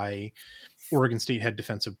why Oregon State had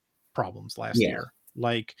defensive problems last year.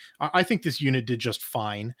 I think this unit did just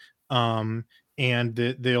fine. And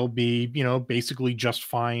they'll be, basically just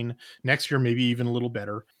fine next year, maybe even a little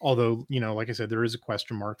better. Although, like I said, there is a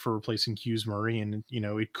question mark for replacing Hughes Murray, and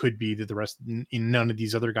it could be that the rest, none of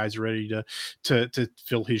these other guys are ready to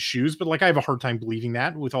fill his shoes. But I have a hard time believing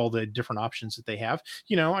that with all the different options that they have.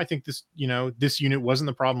 I think this, this unit wasn't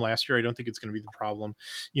the problem last year. I don't think it's going to be the problem,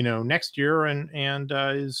 next year, and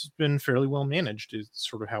has been fairly well managed. Is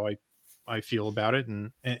sort of how I feel about it,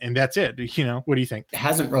 and that's it. What do you think? It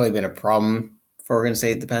hasn't really been a problem for Oregon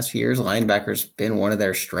State the past few years. Linebacker's been one of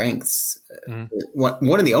their strengths. Mhm.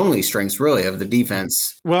 One of the only strengths, really, of the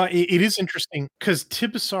defense. Well, it is interesting because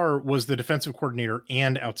Tibesar was the defensive coordinator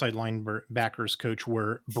and outside linebackers coach,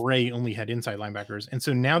 where Bray only had inside linebackers. And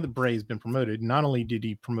so now that Bray has been promoted, not only did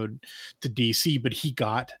he promote to DC, but he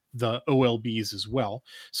got the OLBs as well.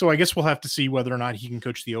 So I guess we'll have to see whether or not he can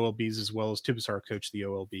coach the OLBs as well as Tibesar coach the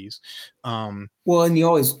OLBs. Well, and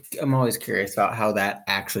I'm always curious about how that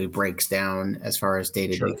actually breaks down as far as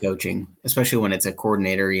day-to-day coaching, especially when it's a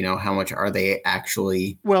coordinator. How much are they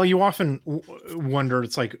actually? Well, you often wonder.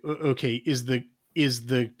 It's like, okay, is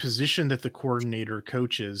the position that the coordinator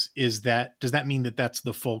coaches, does that mean that that's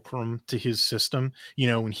the fulcrum to his system,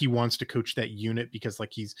 when he wants to coach that unit, because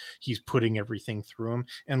like he's putting everything through him?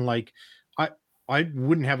 And like I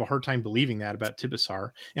wouldn't have a hard time believing that about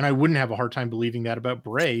Tibesar, and I wouldn't have a hard time believing that about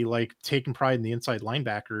Bray. Like, taking pride in the inside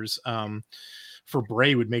linebackers for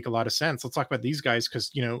Bray would make a lot of sense. Let's talk about these guys,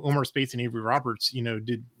 because Omar Speights and Avery Roberts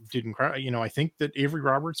did incredible. I think that Avery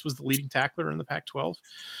Roberts was the leading tackler in the Pac-12,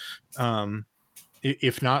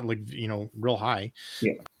 if not like real high.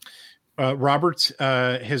 Yeah. Roberts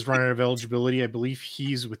has run out of eligibility. I believe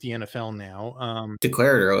he's with the NFL now.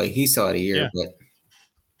 Declared early. He still had a year, but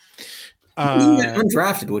he went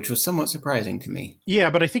undrafted, which was somewhat surprising to me. Yeah,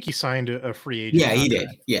 but I think he signed a free agent. Yeah, he did.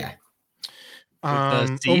 Yeah.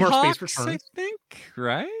 Omar Speights returns, I think,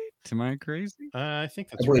 right? Am I crazy? I think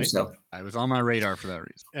that's I believe right. So. I was on my radar for that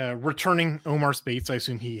reason. Returning Omar Speights, I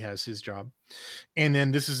assume he has his job. And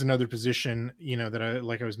then this is another position, that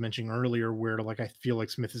I was mentioning earlier, where like I feel like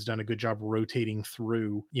Smith has done a good job rotating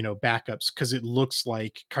through, backups, because it looks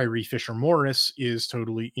like Kyrie Fisher-Morris is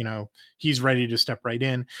totally, he's ready to step right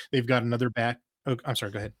in. They've got another back. Oh, I'm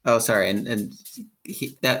sorry. Go ahead. Oh, sorry. And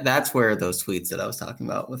that's where those tweets that I was talking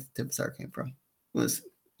about with Tibesar came from. Was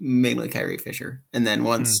mainly Kyrie Fisher. And then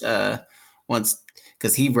once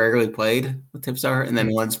because he rarely played with Tibesar, and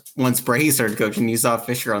then once Bray started coaching, you saw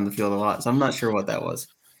Fisher on the field a lot. So I'm not sure what that was.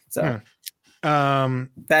 So that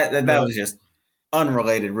was just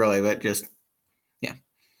unrelated, really, but just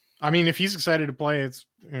I mean, if he's excited to play, it's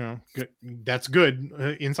good. That's good.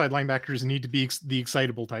 Inside linebackers need to be the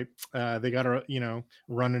excitable type. They got to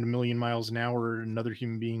run at 1,000,000 miles an hour. Another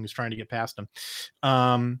human being is trying to get past them.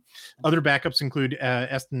 Other backups include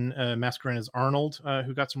Eston Mascarenas Arnold,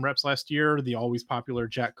 who got some reps last year. The always popular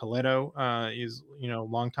Jack Coletto is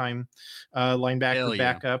longtime linebacker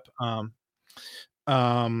backup.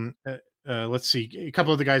 Let's see, a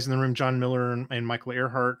couple of the guys in the room, John Miller and Michael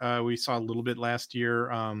Earhart, we saw a little bit last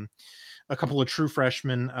year. A couple of true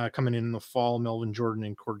freshmen coming in the fall, Melvin Jordan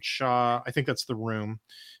and Cord Shaw. I think that's the room.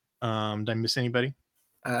 Did I miss anybody?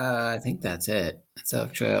 I think that's it. That's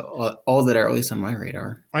actually all that are at least on my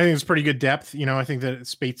radar. I think it's pretty good depth. I think that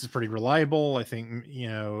Speights is pretty reliable. I think,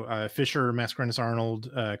 Fisher, Mascarenas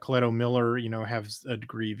Arnold, Coletto, Miller, have a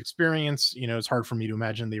degree of experience. It's hard for me to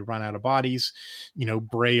imagine they run out of bodies.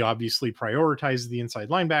 Bray obviously prioritizes the inside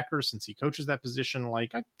linebacker since he coaches that position.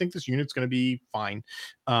 Like, I think this unit's going to be fine.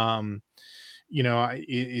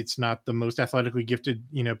 It's not the most athletically gifted,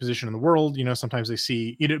 position in the world. Sometimes I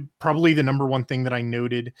see it. Probably the number one thing that I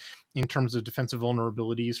noted in terms of defensive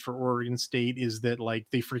vulnerabilities for Oregon State is that like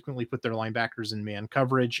they frequently put their linebackers in man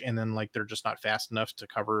coverage, and then like they're just not fast enough to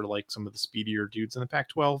cover like some of the speedier dudes in the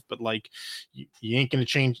Pac-12. But like you ain't going to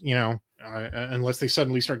change, unless they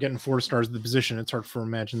suddenly start getting 4 stars of the position. It's hard for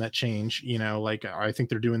imagine that change. Like I think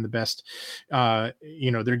they're doing the best. They're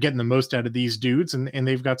getting the most out of these dudes, and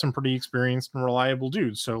they've got some pretty experienced and reliable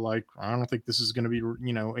dudes. So like I don't think this is going to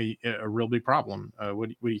be a real big problem. What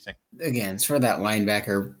do you think? Again, it's for that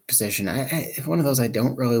linebacker position. One of those I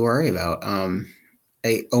don't really worry about.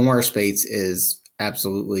 Omar Speights is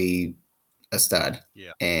absolutely a stud.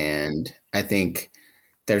 Yeah, and I think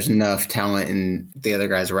there's enough talent in the other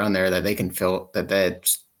guys around there that they can fill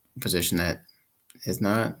that position that is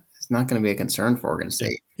not going to be a concern for Oregon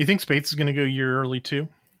State. You think Speights is going to go year early too?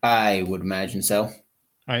 I would imagine so.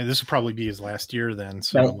 This will probably be his last year then.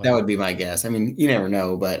 So that would be my guess. I mean, you never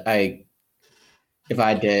know, but if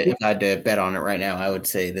I had to bet on it right now, I would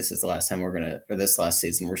say this is the last time this last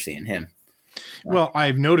season we're seeing him. Well,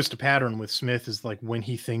 I've noticed a pattern with Smith is like when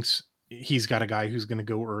he thinks he's got a guy who's going to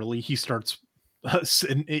go early, he starts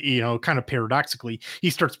kind of paradoxically, he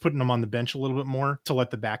starts putting them on the bench a little bit more to let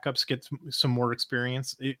the backups get some more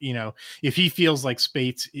experience. If he feels like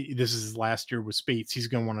Speights, this is his last year with Speights, he's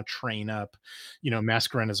going to want to train up,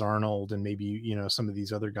 Mascarenas Arnold and maybe, some of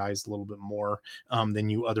these other guys a little bit more than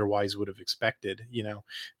you otherwise would have expected.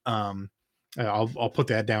 I'll put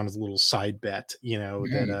that down as a little side bet,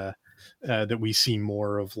 that we see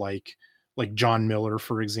more of like John Miller,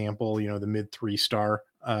 for example, the mid 3-star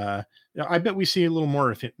I bet we see a little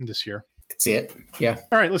more of it this year. See it. Yeah.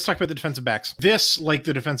 All right, let's talk about the defensive backs. This, like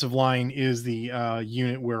the defensive line, is the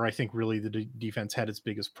unit where I think really the defense had its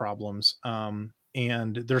biggest problems.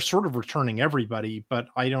 And they're sort of returning everybody, but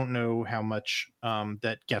I don't know how much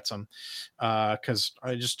that gets them because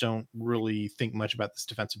I just don't really think much about this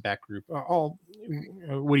defensive back group. What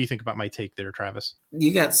do you think about my take there, Travis?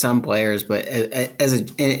 You got some players, but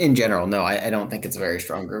in general, no, I don't think it's a very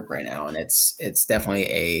strong group right now, and it's definitely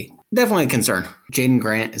a concern. Jaden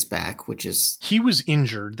Grant is back, he was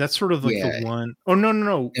injured. That's sort of like the one. Oh no.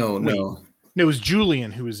 No, it was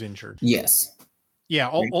Julian who was injured. Yes. Yeah,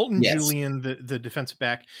 Alton Julian, the defensive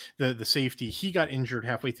back, the safety, he got injured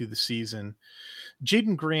halfway through the season.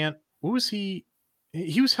 Jaden Grant, what was he?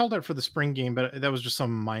 He was held out for the spring game, but that was just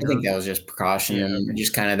some minor. I think that was just precaution and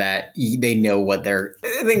just kind of that they know what they're.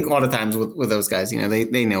 I think a lot of times with those guys,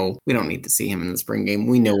 they know we don't need to see him in the spring game.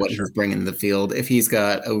 We know what he's bringing to the field. If he's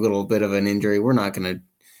got a little bit of an injury, we're not going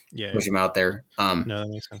to push him out there. No, that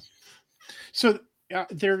makes sense. So.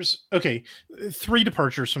 There's 3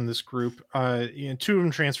 departures from this group. 2 of them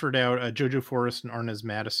transferred out. Jojo Forrest and Arnaz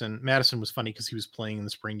Madison. Madison was funny because he was playing in the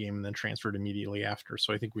spring game and then transferred immediately after.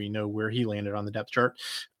 So I think we know where he landed on the depth chart.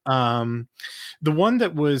 The one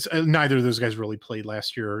that was neither of those guys really played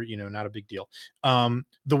last year. Not a big deal.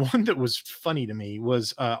 The one that was funny to me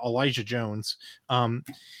was Elijah Jones.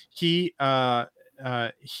 He this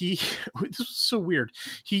was so weird.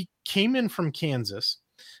 He came in from Kansas.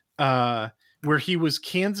 Where he was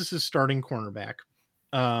Kansas's starting cornerback.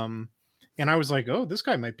 And I was like, oh, this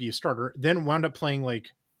guy might be a starter. Then wound up playing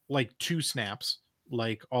like 2 snaps,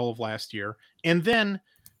 like all of last year. And then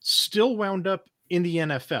still wound up in the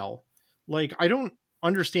NFL. Like, I don't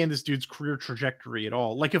understand this dude's career trajectory at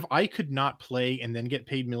all. Like, if I could not play and then get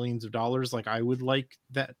paid millions of dollars, like I would like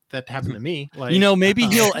that to happen to me. Like, maybe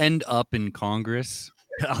he'll end up in Congress.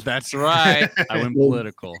 Oh, that's right. I went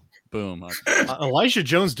political. Boom. Elijah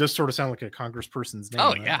Jones does sort of sound like a congressperson's name.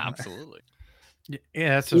 Oh, yeah, absolutely.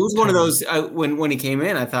 Yeah, it was one of those when he came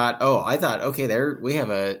in. I thought, okay, there we have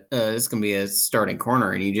this is gonna be a starting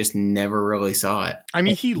corner, and you just never really saw it. I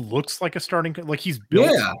mean, he looks like a starting, like he's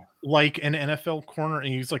built like an NFL corner,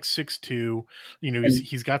 and he's like 6'2".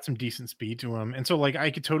 He's got some decent speed to him, and so like I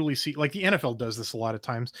could totally see, like the NFL does this a lot of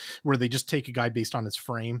times, where they just take a guy based on his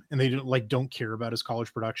frame, and they don't care about his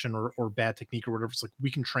college production or bad technique or whatever. It's like,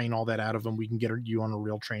 we can train all that out of him. We can get you on a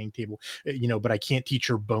real training table, but I can't teach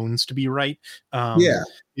your bones to be right.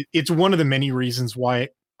 It's one of the many reasons why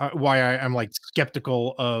I'm like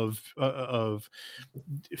skeptical of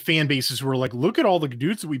fan bases who are like, look at all the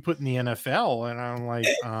dudes that we put in the NFL. And I'm like,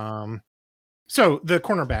 so the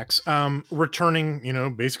cornerbacks,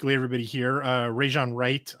 returning, basically everybody here, Rajon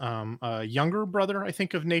Wright, younger brother, I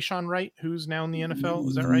think, of Nahshon Wright, who's now in the NFL.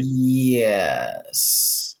 Is that right?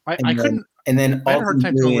 Yes. I couldn't. And then I had a hard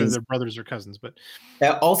time telling whether they're brothers or cousins, but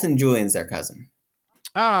Alton Julian's their cousin.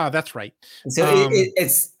 That's right. So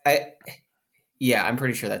I'm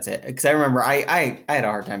pretty sure that's it. Because I remember I had a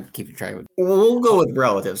hard time keeping track of it. We'll go with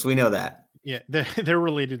relatives. We know that. Yeah, they're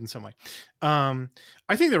related in some way. I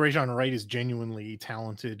think that Rajon Wright is genuinely a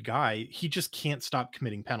talented guy. He just can't stop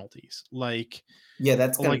committing penalties. Like, yeah,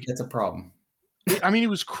 that's a problem. I mean, it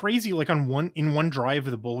was crazy. Like in one drive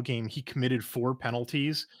of the bowl game, he committed 4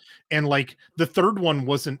 penalties, and like the third one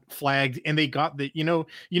wasn't flagged. And they got the,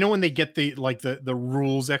 when they get the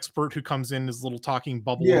rules expert who comes in, his little talking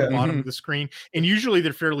bubble on the bottom of the screen, and usually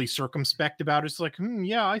they're fairly circumspect about it. It's like,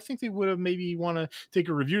 I think they would have maybe want to take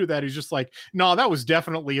a review of that. He's just like, no, that was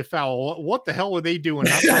definitely a foul. What the hell were they doing?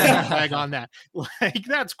 Not a flag on that. Like,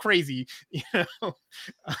 that's crazy. It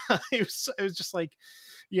was just like.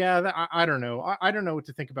 Yeah, I don't know. I don't know what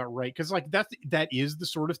to think about Wright, because like that is the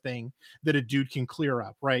sort of thing that a dude can clear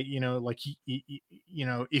up, right? Like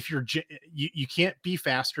if you can't be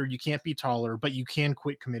faster, you can't be taller, but you can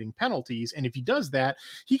quit committing penalties. And if he does that,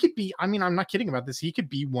 he could be. I mean, I'm not kidding about this. He could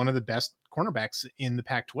be one of the best cornerbacks in the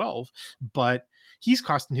Pac-12, but he's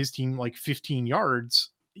costing his team like 15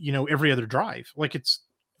 yards, every other drive. Like it's,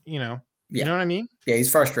 you know what I mean? Yeah, he's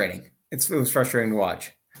frustrating. It was frustrating to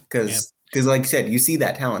watch because. Because like you said, you see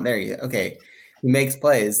that talent there. He makes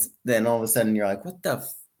plays. Then all of a sudden you're like, what the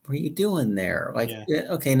are you doing there? Like,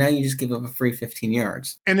 okay, now you just give up a free 15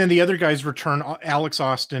 yards. And then the other guys return. Alex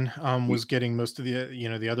Austin was getting most of the,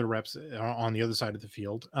 the other reps on the other side of the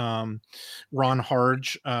field. Ron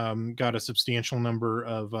Harge got a substantial number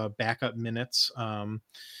of backup minutes.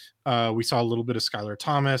 We saw a little bit of Skylar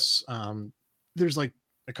Thomas. There's like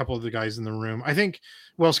a couple of the guys in the room. I think,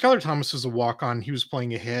 well, Skylar Thomas was a walk-on. He was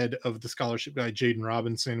playing ahead of the scholarship guy, Jaden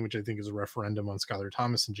Robinson, which I think is a referendum on Skylar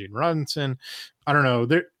Thomas and Jaden Robinson. I don't know.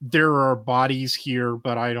 There are bodies here,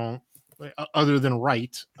 but I don't, other than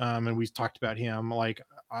Wright, and we've talked about him, like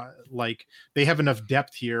they have enough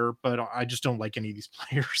depth here, but I just don't like any of these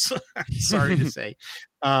players. Sorry to say.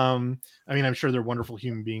 I mean, I'm sure they're wonderful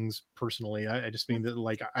human beings personally. I just mean that,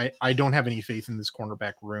 like, I don't have any faith in this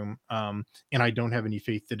cornerback room, and I don't have any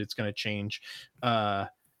faith that it's going to change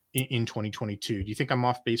in 2022. Do you think I'm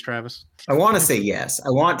off base, Travis? I want to say yes.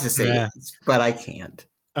 I want to say yes, but I can't.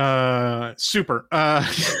 Super.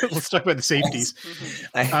 Let's talk about the safeties.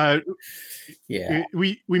 Yeah,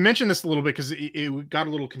 we mentioned this a little bit because it got a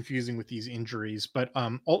little confusing with these injuries, but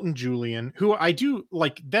Alton Julian, who I do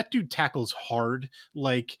like, that dude tackles hard.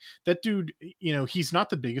 Like, that dude, you know, he's not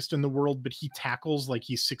the biggest in the world, but he tackles like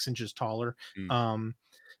he's 6 inches taller.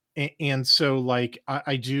 And so, like,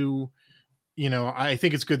 I do, you know, I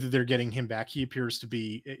think it's good that they're getting him back. He appears to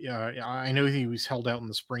be, I know he was held out in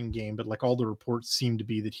the spring game, but like all the reports seem to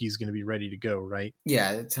be that he's going to be ready to go, right?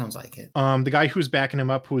 Yeah, it sounds like it. The guy who's backing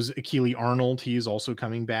him up was Akili Arnold. He is also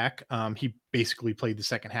coming back. He basically played the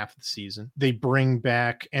second half of the season. They bring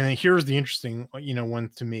back, and here's the interesting, you know, one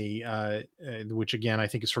to me, which again I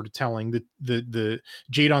think is sort of telling, that the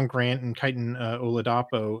Jadon Grant and Kaiton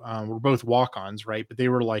Oladapo were both walk-ons, right? But they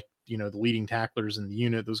were like, you know, the leading tacklers in the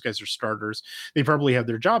unit. Those guys are starters. They probably have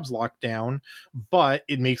their jobs locked down, but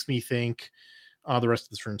it makes me think the rest of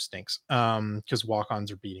this room stinks because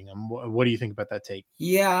walk-ons are beating them. What do you think about that take?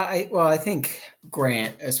 Yeah, I think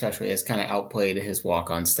Grant especially has kind of outplayed his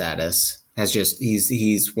walk-on status. Has just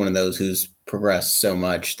he's one of those who's progressed so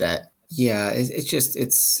much that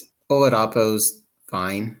it's Oladapo's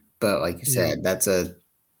fine, but like you said,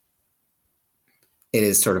 it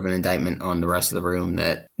is sort of an indictment on the rest of the room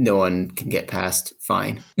that no one can get past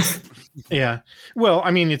fine. Yeah. Well,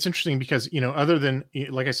 I mean, it's interesting because, you know, other than,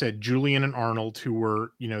 like I said, Julian and Arnold, who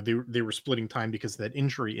were, you know, they were splitting time because of that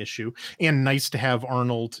injury issue, and nice to have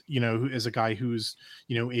Arnold, you know, as a guy who's,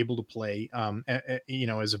 you know, able to play, you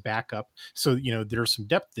know, as a backup. So, you know, there's some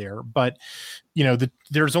depth there, but, you know,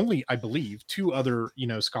 there's only, I believe, 2 other, you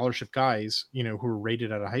know, scholarship guys, you know, who were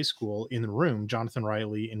rated out of high school in the room, Jonathan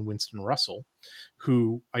Riley and Winston Russell,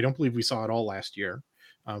 who I don't believe we saw at all last year.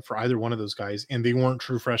 For either one of those guys, and they weren't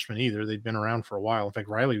true freshmen either. They'd been around for a while. In fact,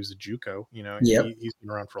 Riley was a JUCO, you know, he's been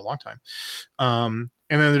around for a long time. And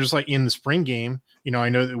then there's like in the spring game, you know, I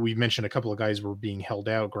know that we mentioned a couple of guys were being held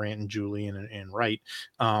out, Grant and Julian and Wright.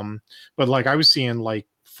 But like I was seeing like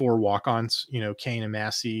 4 walk-ons, you know, Kane and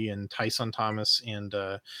Massey and Tyson Thomas and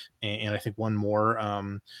I think one more,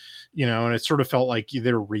 you know, and it sort of felt like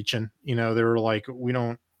they were reaching, you know, they were like, we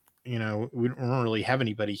don't really have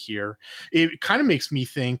anybody here. It kind of makes me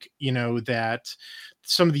think, you know, that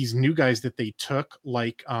some of these new guys that they took,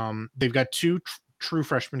 like they've got 2 true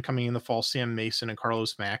freshmen coming in the fall, Sam Mason and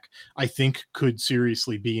Carlos Mack, I think could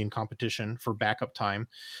seriously be in competition for backup time.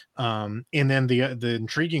 And then the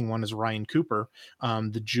intriguing one is Ryan Cooper,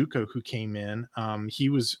 the JUCO who came in. He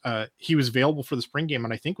was available for the spring game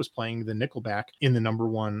and I think was playing the nickelback in the number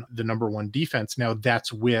one defense. Now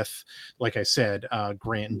that's with, like I said,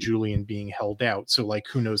 Grant and Julian being held out. So like,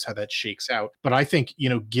 who knows how that shakes out. But I think, you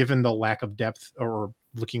know, given the lack of depth or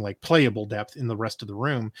looking like playable depth in the rest of the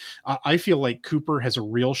room, I feel like Cooper has a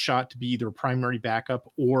real shot to be either a primary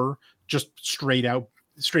backup or just straight up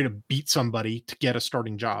beat somebody to get a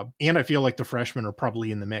starting job. And I feel like the freshmen are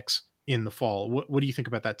probably in the mix in the fall. What do you think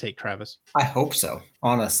about that take, Travis? I hope so,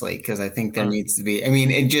 honestly, because I think there needs to be, I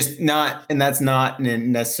mean, it just not, and that's not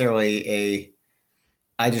necessarily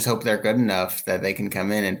I just hope they're good enough that they can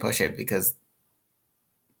come in and push it because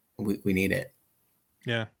we need it.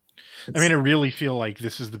 Yeah. I mean, I really feel like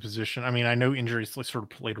this is the position. I mean, I know injuries sort of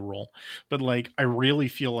played a role, but like, I really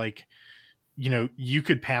feel like, you know, you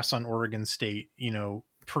could pass on Oregon State, you know,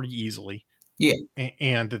 pretty easily. Yeah.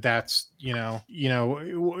 And that's, you know,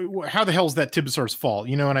 how the hell is that Tibesar's fault?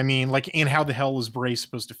 You know what I mean? Like, and how the hell is Bray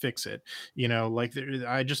supposed to fix it? You know, like,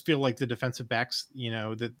 I just feel like the defensive backs, you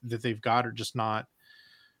know, that they've got are just not,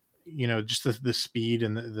 you know, just the speed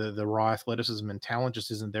and the raw athleticism and talent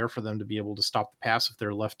just isn't there for them to be able to stop the pass if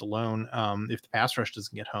they're left alone, if the pass rush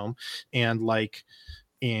doesn't get home. And like,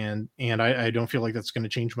 and I don't feel like that's going to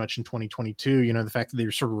change much in 2022. You know, the fact that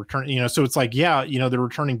they're sort of returning, you know, so it's like, yeah, you know, they're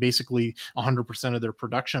returning basically 100% of their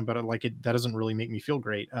production, but like that doesn't really make me feel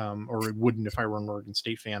great, or it wouldn't if I were an Oregon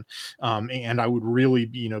State fan. And I would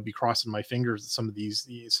really, you know, be crossing my fingers that some of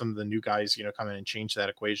the new guys, you know, come in and change that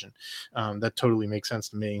equation. That totally makes sense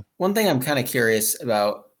to me. One thing I'm kind of curious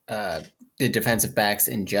about the defensive backs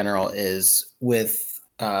in general is with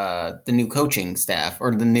the new coaching staff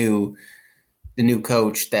or the new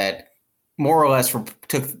coach that more or less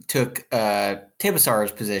took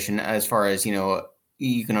Tibesar's position as far as,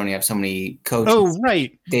 you can only have so many coaches. Oh,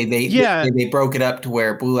 right. They broke it up to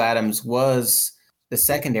where Blue Adams was the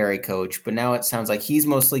secondary coach, but now it sounds like he's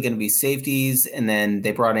mostly going to be safeties, and then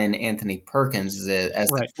they brought in Anthony Perkins as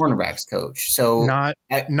the cornerbacks coach. So not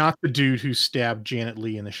the dude who stabbed Janet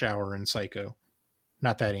Leigh in the shower in Psycho.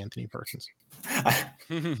 Not that Anthony Perkins.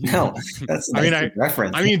 No, that's a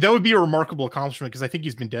reference. I mean, that would be a remarkable accomplishment because I think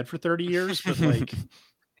he's been dead for 30 years, but like.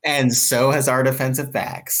 And so has our defensive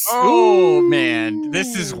backs. Oh, man.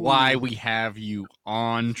 This is why we have you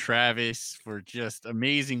on, Travis, for just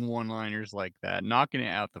amazing one-liners like that, knocking it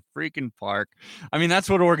out the freaking park. I mean, that's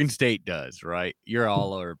what Oregon State does, right? You're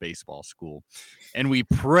all our baseball school, and we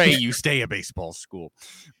pray you stay a baseball school.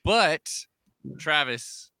 But,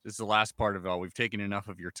 Travis, this is the last part of it all. We've taken enough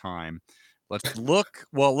of your time. Let's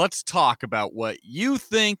talk about what you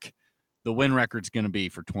think the win record's going to be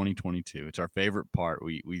for 2022. It's our favorite part.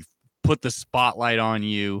 We've put the spotlight on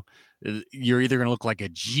you. You're either going to look like a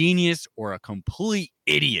genius or a complete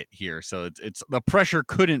idiot here. So it's the pressure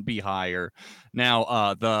couldn't be higher.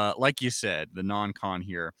 Now, like you said, the non-con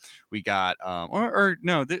here, we got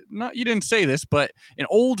you didn't say this, but an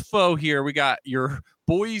old foe here. We got your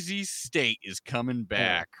Boise State is coming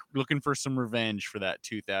back, looking for some revenge for that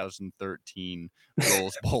 2013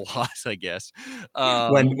 Rose Bowl loss, I guess.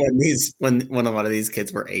 When a lot of these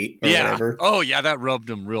kids were 8 or whatever. Oh yeah, that rubbed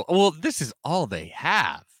them real. Well, this is all they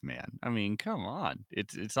have, man. I mean, come on,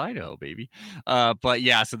 it's Idaho, baby. But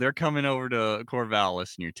yeah, so they're coming over to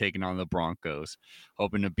Corvallis, and you're taking on the Broncos,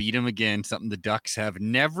 hoping to beat them again. Something the Ducks have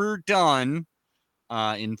never done.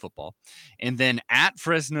 In football, and then at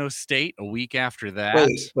Fresno State a week after that.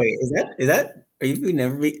 Wait, is that?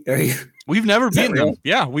 We've never beaten them.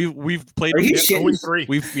 Yeah, we've played. Are you 0-3.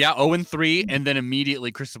 0-3, and then immediately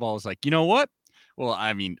Cristobal was like, you know what? Well,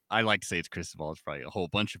 I mean, I like to say it's Cristobal. It's probably a whole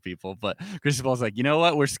bunch of people, but Cristobal's like, you know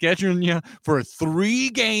what? We're scheduling you for 3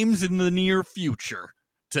 games in the near future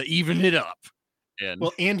to even it up.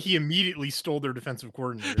 And he immediately stole their defensive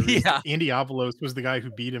coordinator. Andy Avalos was the guy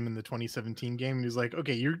who beat him in the 2017 game. And he was like,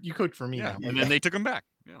 okay, you coach for me now. And then they took him back.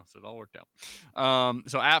 Yeah, so it all worked out.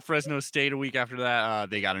 So at Fresno State a week after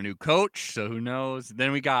that, they got a new coach. So who knows?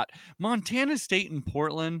 Then we got Montana State and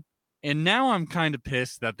Portland. And now I'm kind of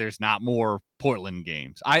pissed that there's not more Portland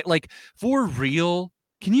games. For real,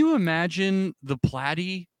 can you imagine the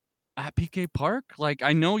Platte at PK Park? Like,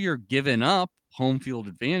 I know you're giving up home field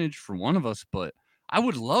advantage for one of us, but I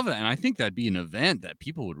would love it, and I think that'd be an event that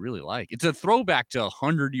people would really like. It's a throwback to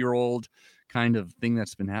 100-year-old kind of thing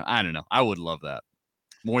that's been happening. I don't know. I would love that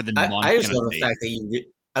more than Montana I just love the fact that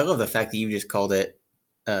I love the fact that you just called it,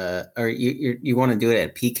 or you want to do it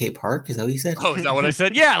at PK Park? Is that what you said? Oh, is that what I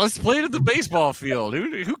said? Yeah, let's play it at the baseball field.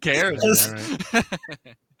 Who cares?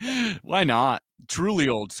 Why not? Truly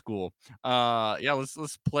old school.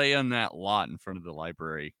 Let's play on that lot in front of the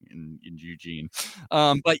library in Eugene.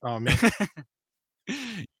 But oh man.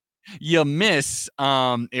 You miss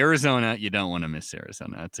Arizona. You don't want to miss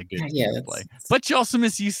Arizona. It's a good play. But you also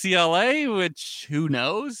miss UCLA, which who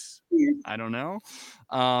knows? Yeah. I don't know.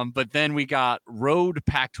 But then we got road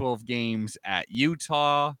Pac-12 games at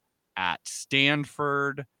Utah, at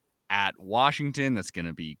Stanford, at Washington. That's going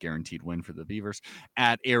to be guaranteed win for the Beavers.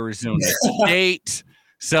 At Arizona State.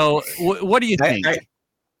 So what do you think?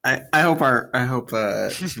 I hope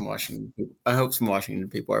some Washington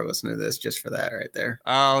people are listening to this just for that right there.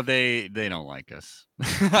 Oh, they don't like us.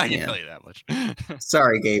 I can tell you that much.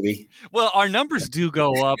 Sorry, Gaby. Well, our numbers do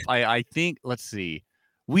go up. I think, let's see.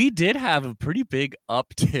 We did have a pretty big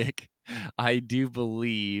uptick, I do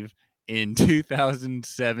believe, in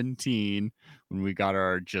 2017 when we got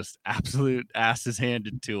our just absolute asses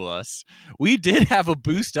handed to us. We did have a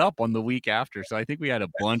boost up on the week after, so I think we had a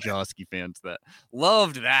bunch of Husky fans that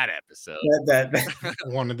loved that episode. That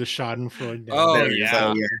wanted the Schadenfreude. Oh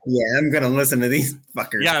yeah. I'm gonna listen to these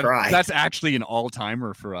fuckers cry. That's actually an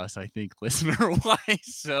all-timer for us, I think, listener-wise.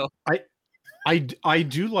 So I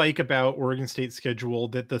do like about Oregon State's schedule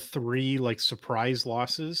that the 3 surprise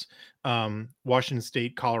losses, Washington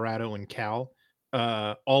State, Colorado, and Cal,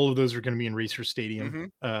 all of those are going to be in Reser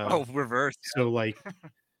Stadium. Reverse.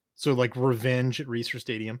 So revenge at Reser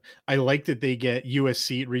Stadium. I like that they get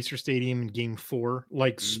USC at Reser Stadium in Game 4,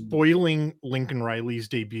 spoiling Lincoln Riley's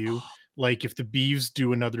debut. If the Beavs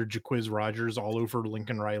do another Jaquiz Rogers all over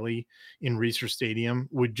Lincoln Riley in Reser Stadium,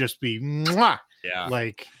 would just be mwah! Yeah.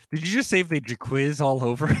 Did you just say they Jaquiz all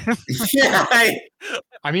over him? Yeah.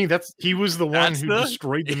 I mean, he was the one who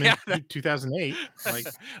destroyed them in 2008. Like,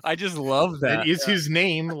 I just love that. It is his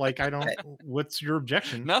name. Like, what's your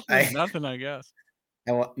objection? Nothing, I guess.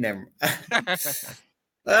 Never.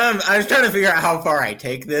 I was trying to figure out how far I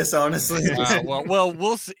take this, honestly. Well,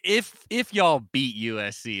 we'll see. If y'all beat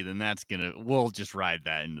USC, then we'll just ride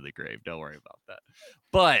that into the grave. Don't worry about that.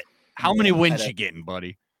 But how many wins you getting,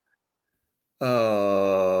 buddy? Oh,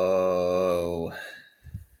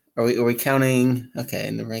 are we counting? Okay,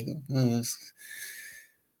 in the regular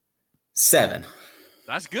 7.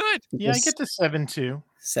 That's good. Yeah, I get to 7 too.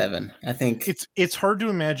 7. I think it's hard to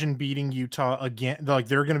imagine beating Utah again. Like,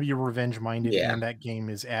 they're going to be revenge minded, and that game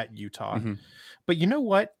is at Utah. Mm-hmm. But you know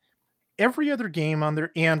what? Every other game on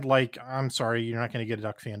there, and like, I'm sorry, you're not going to get a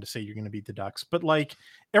Duck fan to say you're going to beat the Ducks, but like,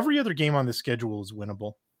 every other game on the schedule is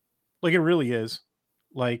winnable. Like, it really is.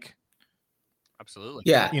 Like, absolutely.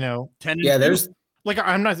 Yeah. 10. Yeah. There's like,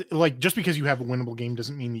 I'm not like, just because you have a winnable game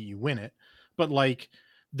doesn't mean that you win it, but like,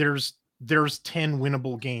 there's 10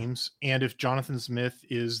 winnable games, and if Jonathan Smith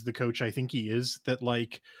is the coach I think he is,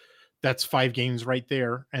 that's 5 games right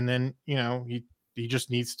there. And then he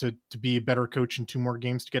just needs to be a better coach in 2 more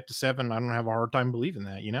games to get to 7. I don't have a hard time believing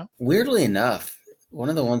that. Weirdly enough, one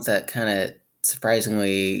of the ones that kind of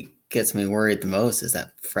surprisingly gets me worried the most is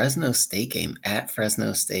that Fresno State game at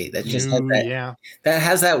Fresno State. That just that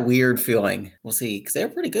has that weird feeling. We'll see, because they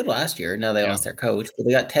were pretty good last year. Now they lost their coach, but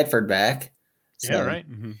they got Tedford back. So, yeah, right.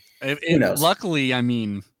 Mm-hmm. Who knows? Luckily, I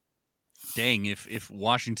mean, dang, if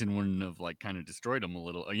Washington wouldn't have kind of destroyed them a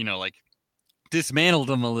little, dismantled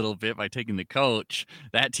them a little bit by taking the coach,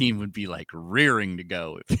 that team would be rearing to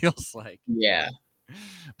go. It feels like. Yeah.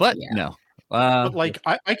 But no. But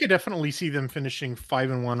I could definitely see them finishing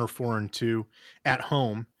 5-1 or 4-2 at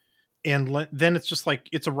home. And then it's just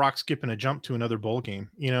it's a rock, skip, and a jump to another bowl game.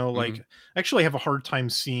 I actually have a hard time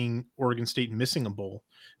seeing Oregon State missing a bowl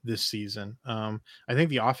this season. I think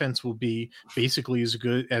the offense will be basically as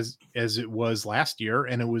good as it was last year,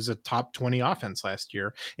 and it was a top 20 offense last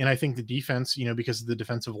year. And I think the defense, because of the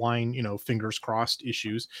defensive line, fingers crossed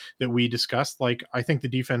issues that we discussed, I think the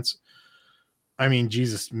defense, I mean,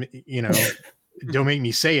 Jesus, don't make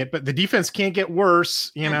me say it, but the defense can't get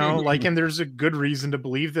worse, and there's a good reason to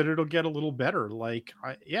believe that it'll get a little better.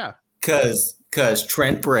 Because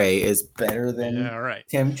Trent Bray is better than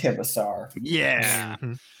Tim Tibesar. Yeah.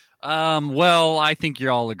 Mm-hmm. Well, I think you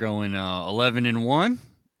all are going 11-1,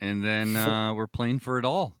 and then we're playing for it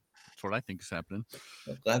all. That's what I think is happening.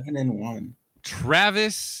 11-1.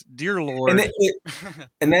 Travis, dear Lord.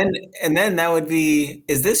 And then that would be,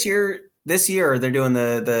 is this year they're doing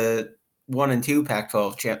the 1 and 2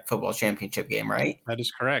 Pac-12 football championship game, right? That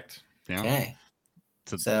is correct. Yeah. Okay.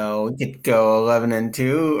 So we could go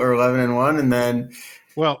 11-2 or 11-1, and then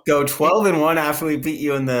go 12-1 after we beat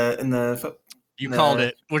you in the. You called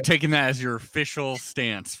it. We're taking that as your official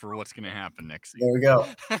stance for what's going to happen next season. There we go.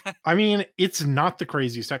 I mean, it's not the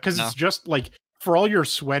craziest stuff, because it's just for all your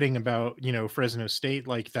sweating about Fresno State,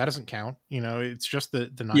 that doesn't count. It's just the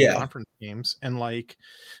non-conference games, and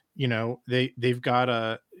they've got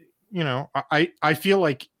a. I feel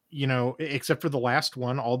like, except for the last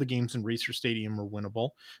one, all the games in Racer Stadium are winnable.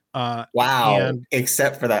 Wow.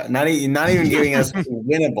 Except for that. Not even giving us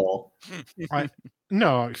winnable.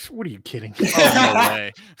 No, what are you kidding? Oh, no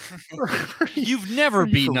way. You've never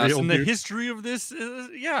beaten us in the history of this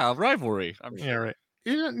rivalry. Yeah, right.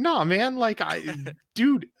 Yeah, no, man,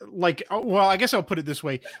 dude, well, I guess I'll put it this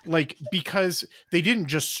way, because they didn't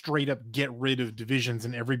just straight up get rid of divisions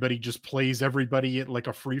and everybody just plays everybody at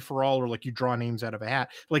a free for all, or you draw names out of a hat.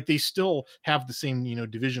 They still have the same,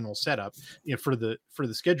 divisional setup for the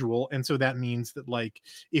schedule. And so that means that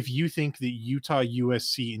if you think that Utah,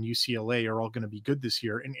 USC, and UCLA are all going to be good this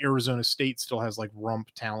year, and Arizona State still has rump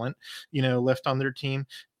talent, left on their team,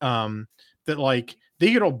 that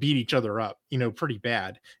they could all beat each other up, pretty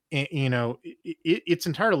bad. And, it's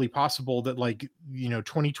entirely possible that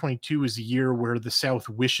 2022 is a year where the South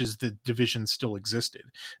wishes the division still existed.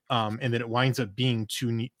 And that it winds up being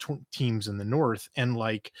 2 teams in the North, and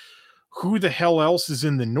who the hell else is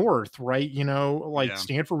in the North, right?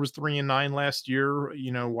 Stanford was 3-9 last year.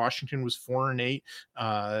 Washington was 4-8.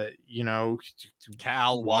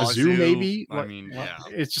 Cal, Wazoo, maybe. I mean, yeah.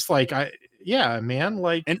 It's just man.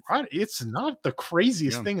 It's not the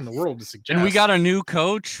craziest thing in the world to suggest. And we got a new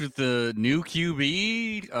coach with the new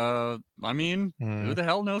QB. I mean, who the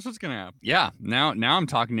hell knows what's gonna happen? Yeah. Now I'm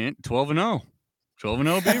talking it. 12-0.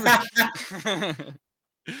 12-0 Beavers.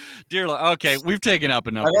 Dear Lord. Okay, we've taken up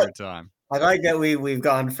enough of your time. I like that we've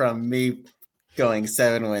gone from me going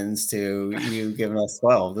 7 wins to you giving us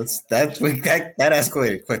 12. That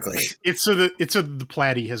escalated quickly. It's so the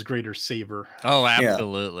Platy has greater savor. Oh,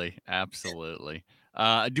 absolutely, absolutely.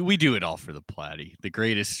 We do it all for the Platy, the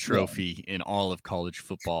greatest trophy in all of college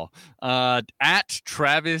football. At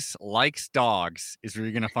Travis Likes Dogs is where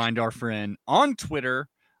you're gonna find our friend on Twitter.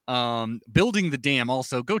 Building the Dam.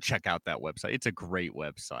 Also, go check out that website. It's a great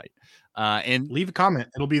website. And leave a comment.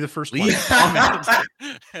 It'll be the first one. Comment.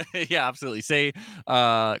 Yeah, absolutely. Say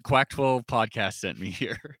Quack 12 podcast sent me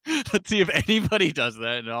here. Let's see if anybody does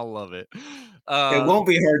that, and I'll love it. It won't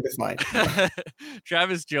be hard to find.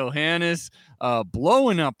 Travis Johannes,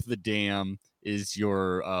 Blowing Up the Dam is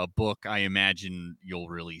your book. I imagine you'll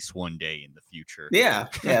release one day in the future. Yeah,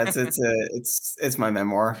 it's my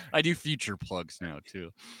memoir. I do future plugs now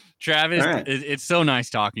too. Travis, it's so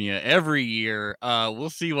nice talking to you. Every year,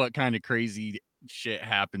 we'll see what kind of crazy shit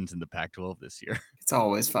happens in the Pac-12 this year. It's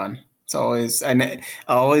always fun. I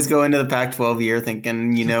always go into the Pac-12 year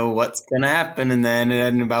thinking, what's gonna happen, and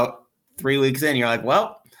then about 3 weeks in, you're like,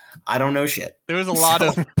 well, I don't know shit. There was a lot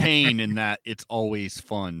of pain in that. It's always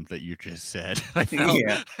fun that you just said.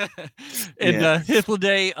 Yeah. And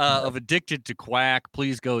Hythloday of Addicted to Quack,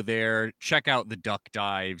 please go there. Check out the duck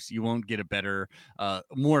dives. You won't get a better,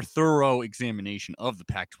 more thorough examination of the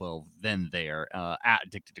Pac-12 than there. At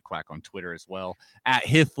Addicted to Quack on Twitter as well. At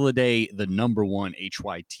Hythloday, the number one,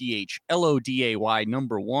 HYTHLODAY,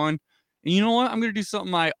 #1. And you know what? I'm going to do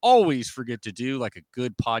something I always forget to do, like a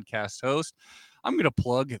good podcast host. I'm going to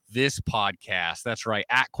plug this podcast. That's right,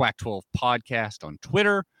 at Quack 12 Podcast on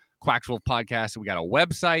Twitter, Quack 12 Podcast. We got a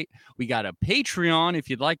website. We got a Patreon if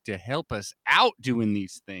you'd like to help us out doing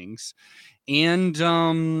these things. And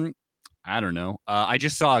I don't know. I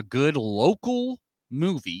just saw a good local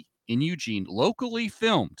movie in Eugene, locally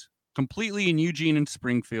filmed, completely in Eugene and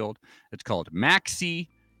Springfield. It's called Maxie.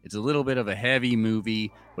 It's a little bit of a heavy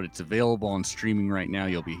movie, but it's available on streaming right now.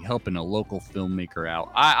 You'll be helping a local filmmaker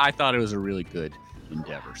out. I thought it was a really good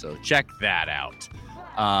endeavor, so check that out.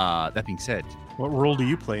 That being said, what role do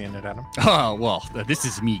you play in it, Adam? Well, this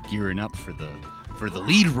is me gearing up for the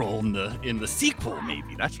lead role in the sequel.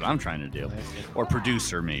 Maybe that's what I'm trying to do, or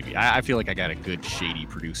producer. Maybe I feel like I got a good shady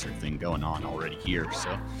producer thing going on already here,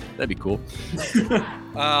 so that'd be cool.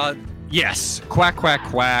 Yes, quack, quack,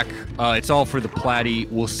 quack. It's all for the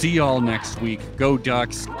Platy. We'll see y'all next week. Go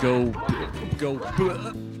Ducks. Go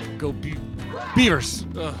Beavers.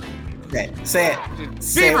 Okay, say it.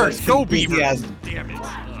 Beavers. Go Beavers. Damn it.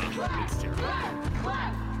 It's terrible.